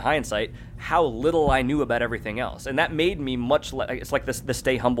realize, in hindsight, how little I knew about everything else. And that made me much less, it's like the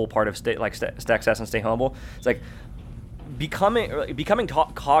stay humble part of Stacksass and Stay Humble. It's like becoming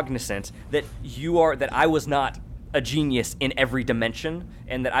cognizant that that I was not a genius in every dimension,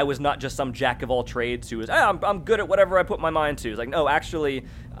 and that I was not just some jack of all trades who was, I'm good at whatever I put my mind to. It's like, no, actually,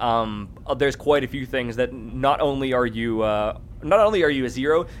 there's quite a few things that not only are you a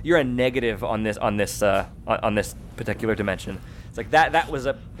zero, you're a negative on this particular dimension. It's like that was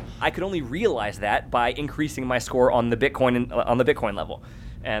I could only realize that by increasing my score on the Bitcoin level,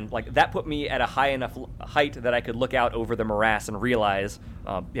 and like that put me at a high enough height that I could look out over the morass and realize,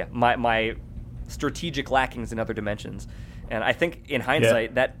 my strategic lackings in other dimensions. And I think in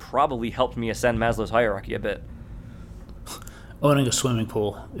hindsight, that probably helped me ascend Maslow's hierarchy a bit. Owning a swimming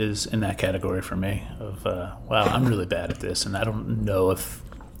pool is in that category for me of, wow, I'm really bad at this, and I don't know if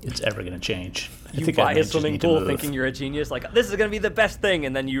it's ever going to change. You buy a swimming pool thinking you're a genius, like, this is going to be the best thing,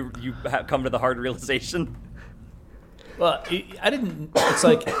 and then you come to the hard realization. Well, I didn't. It's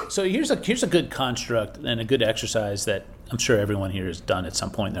like, so here's a good construct and a good exercise that I'm sure everyone here has done at some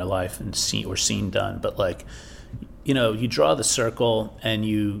point in their life and seen done. But like, you draw the circle and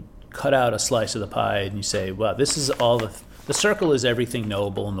you cut out a slice of the pie and you say, wow, this is all the circle is everything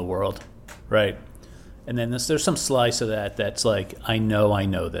knowable in the world, right? And then there's some slice of that's like, I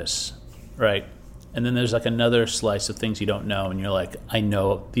know this, right? And then there's like another slice of things you don't know, and you're like, I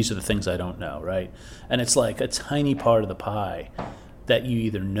know these are the things I don't know, right? And it's like a tiny part of the pie that you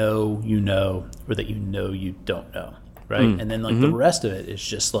either know, or that you don't know, right? And then like the rest of it is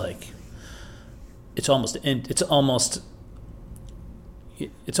just like, it's almost infinite.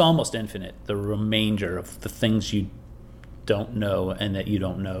 The remainder of the things you don't know and that you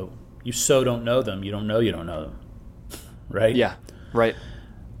don't know. You so don't know them, you don't know them. Right? Yeah, right.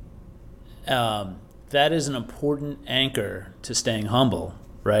 That is an important anchor to staying humble,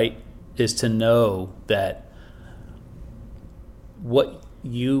 right? Is to know that what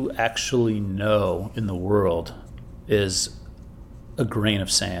you actually know in the world is a grain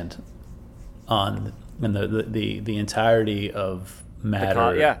of sand on the entirety of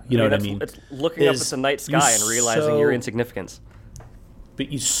matter. You know what I mean? It's looking up at the night sky and realizing your insignificance.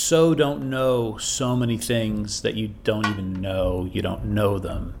 But you so don't know so many things that you don't even know. You don't know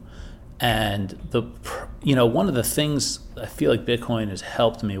them. And one of the things I feel like Bitcoin has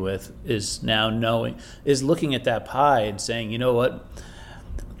helped me with is now looking at that pie and saying, you know what?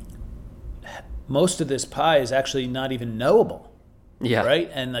 Most of this pie is actually not even knowable. Yeah. Right?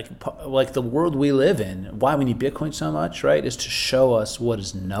 And like the world we live in, why we need Bitcoin so much, right, is to show us what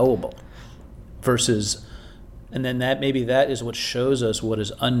is knowable versus, and then that is what shows us what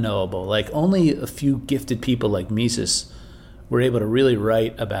is unknowable. Like only a few gifted people like Mises were able to really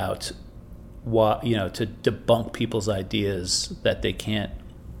write about what, to debunk people's ideas that they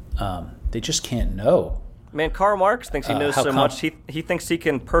just can't know. Man, Karl Marx thinks he knows so much. He thinks he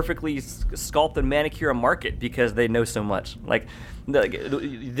can perfectly sculpt and manicure a market because they know so much. Like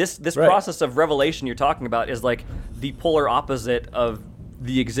this right. process of revelation you're talking about is like the polar opposite of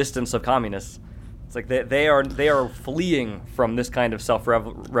the existence of communists. It's like they are fleeing from this kind of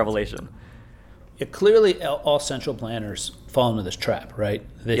self-revelation. Yeah, clearly, all central planners fall into this trap, right?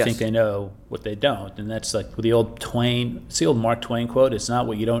 They think they know what they don't, and that's like the old Mark Twain quote: "It's not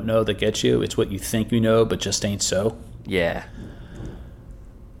what you don't know that gets you; it's what you think you know, but just ain't so." Yeah.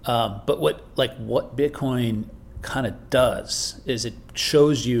 But what Bitcoin kind of does is it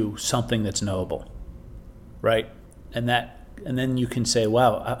shows you something that's knowable, right? And then you can say,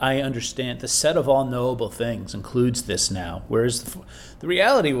 wow, I understand. The set of all knowable things includes this now. Whereas the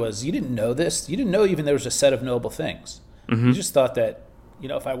reality was you didn't know this. You didn't know even there was a set of knowable things. Mm-hmm. You just thought that,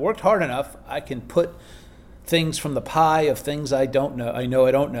 if I worked hard enough, I can put things from the pie of things I don't know, I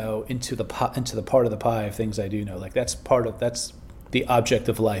don't know, into the part of the pie of things I do know. Like that's the object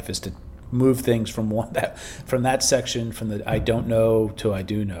of life, is to move things from that section from the I don't know to I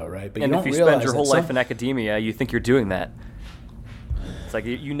do know, right? But and if you spend your whole life in academia, you think you're doing that. It's like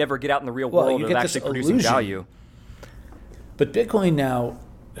you never get out in the real world of actually producing value. But Bitcoin now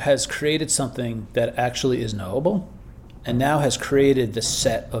has created something that actually is knowable, and now has created the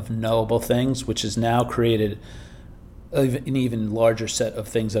set of knowable things, which has now created an even larger set of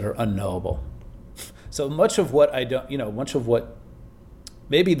things that are unknowable. So much of what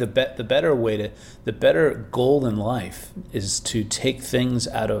maybe the better goal in life is to take things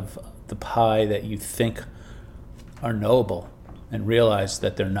out of the pie that you think are knowable and realize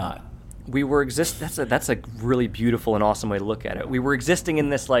that they're not. That's a really beautiful and awesome way to look at it. We were existing in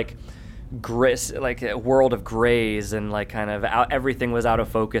this like a world of grays, and like kind of everything was out of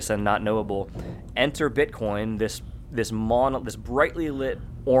focus and not knowable. Enter Bitcoin, this brightly lit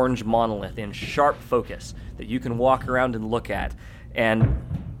orange monolith in sharp focus that you can walk around and look at, and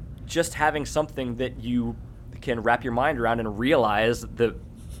just having something that you can wrap your mind around and realize the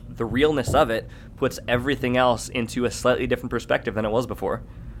realness of it puts everything else into a slightly different perspective than it was before.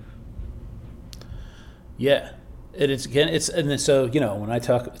 Yeah, so when I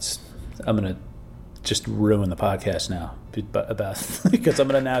talk, I'm gonna just ruin the podcast now about because I'm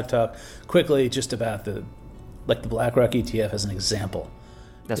gonna now talk quickly just about the BlackRock ETF as an example.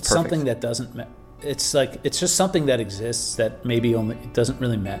 That's it's perfect. Something that doesn't. It's just something that exists that maybe only it doesn't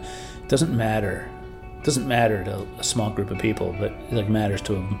really matter. It doesn't matter to a small group of people, but it matters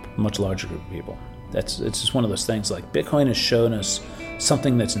to a much larger group of people. It's just one of those things. Like Bitcoin has shown us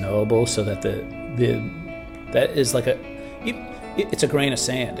something that's knowable, so that that is like it's a grain of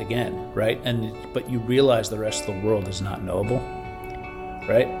sand again, right? But you realize the rest of the world is not knowable,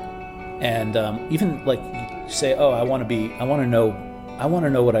 right? And even like you say, oh, I want to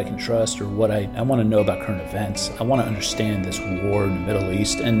know what I can trust, or what I want to know about current events. I want to understand this war in the Middle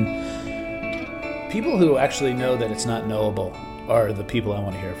East. And people who actually know that it's not knowable are the people I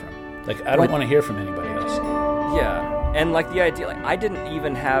want to hear from. Like, I don't want to hear from anybody else. Yeah. And like the idea, like I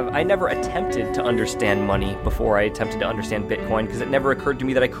never attempted to understand money before I attempted to understand Bitcoin, because it never occurred to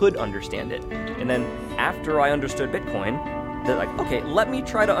me that I could understand it. And then after I understood Bitcoin, that like, okay, let me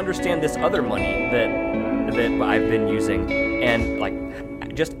try to understand this other money that I've been using. And like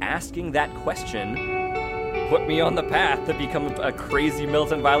just asking that question put me on the path to become a crazy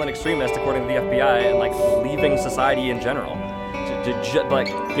militant violent extremist according to the FBI, and like leaving society in general.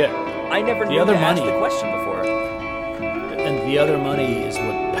 I never knew to ask the question before. And the other money is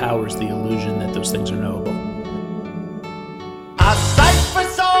what powers the illusion that those things are knowable.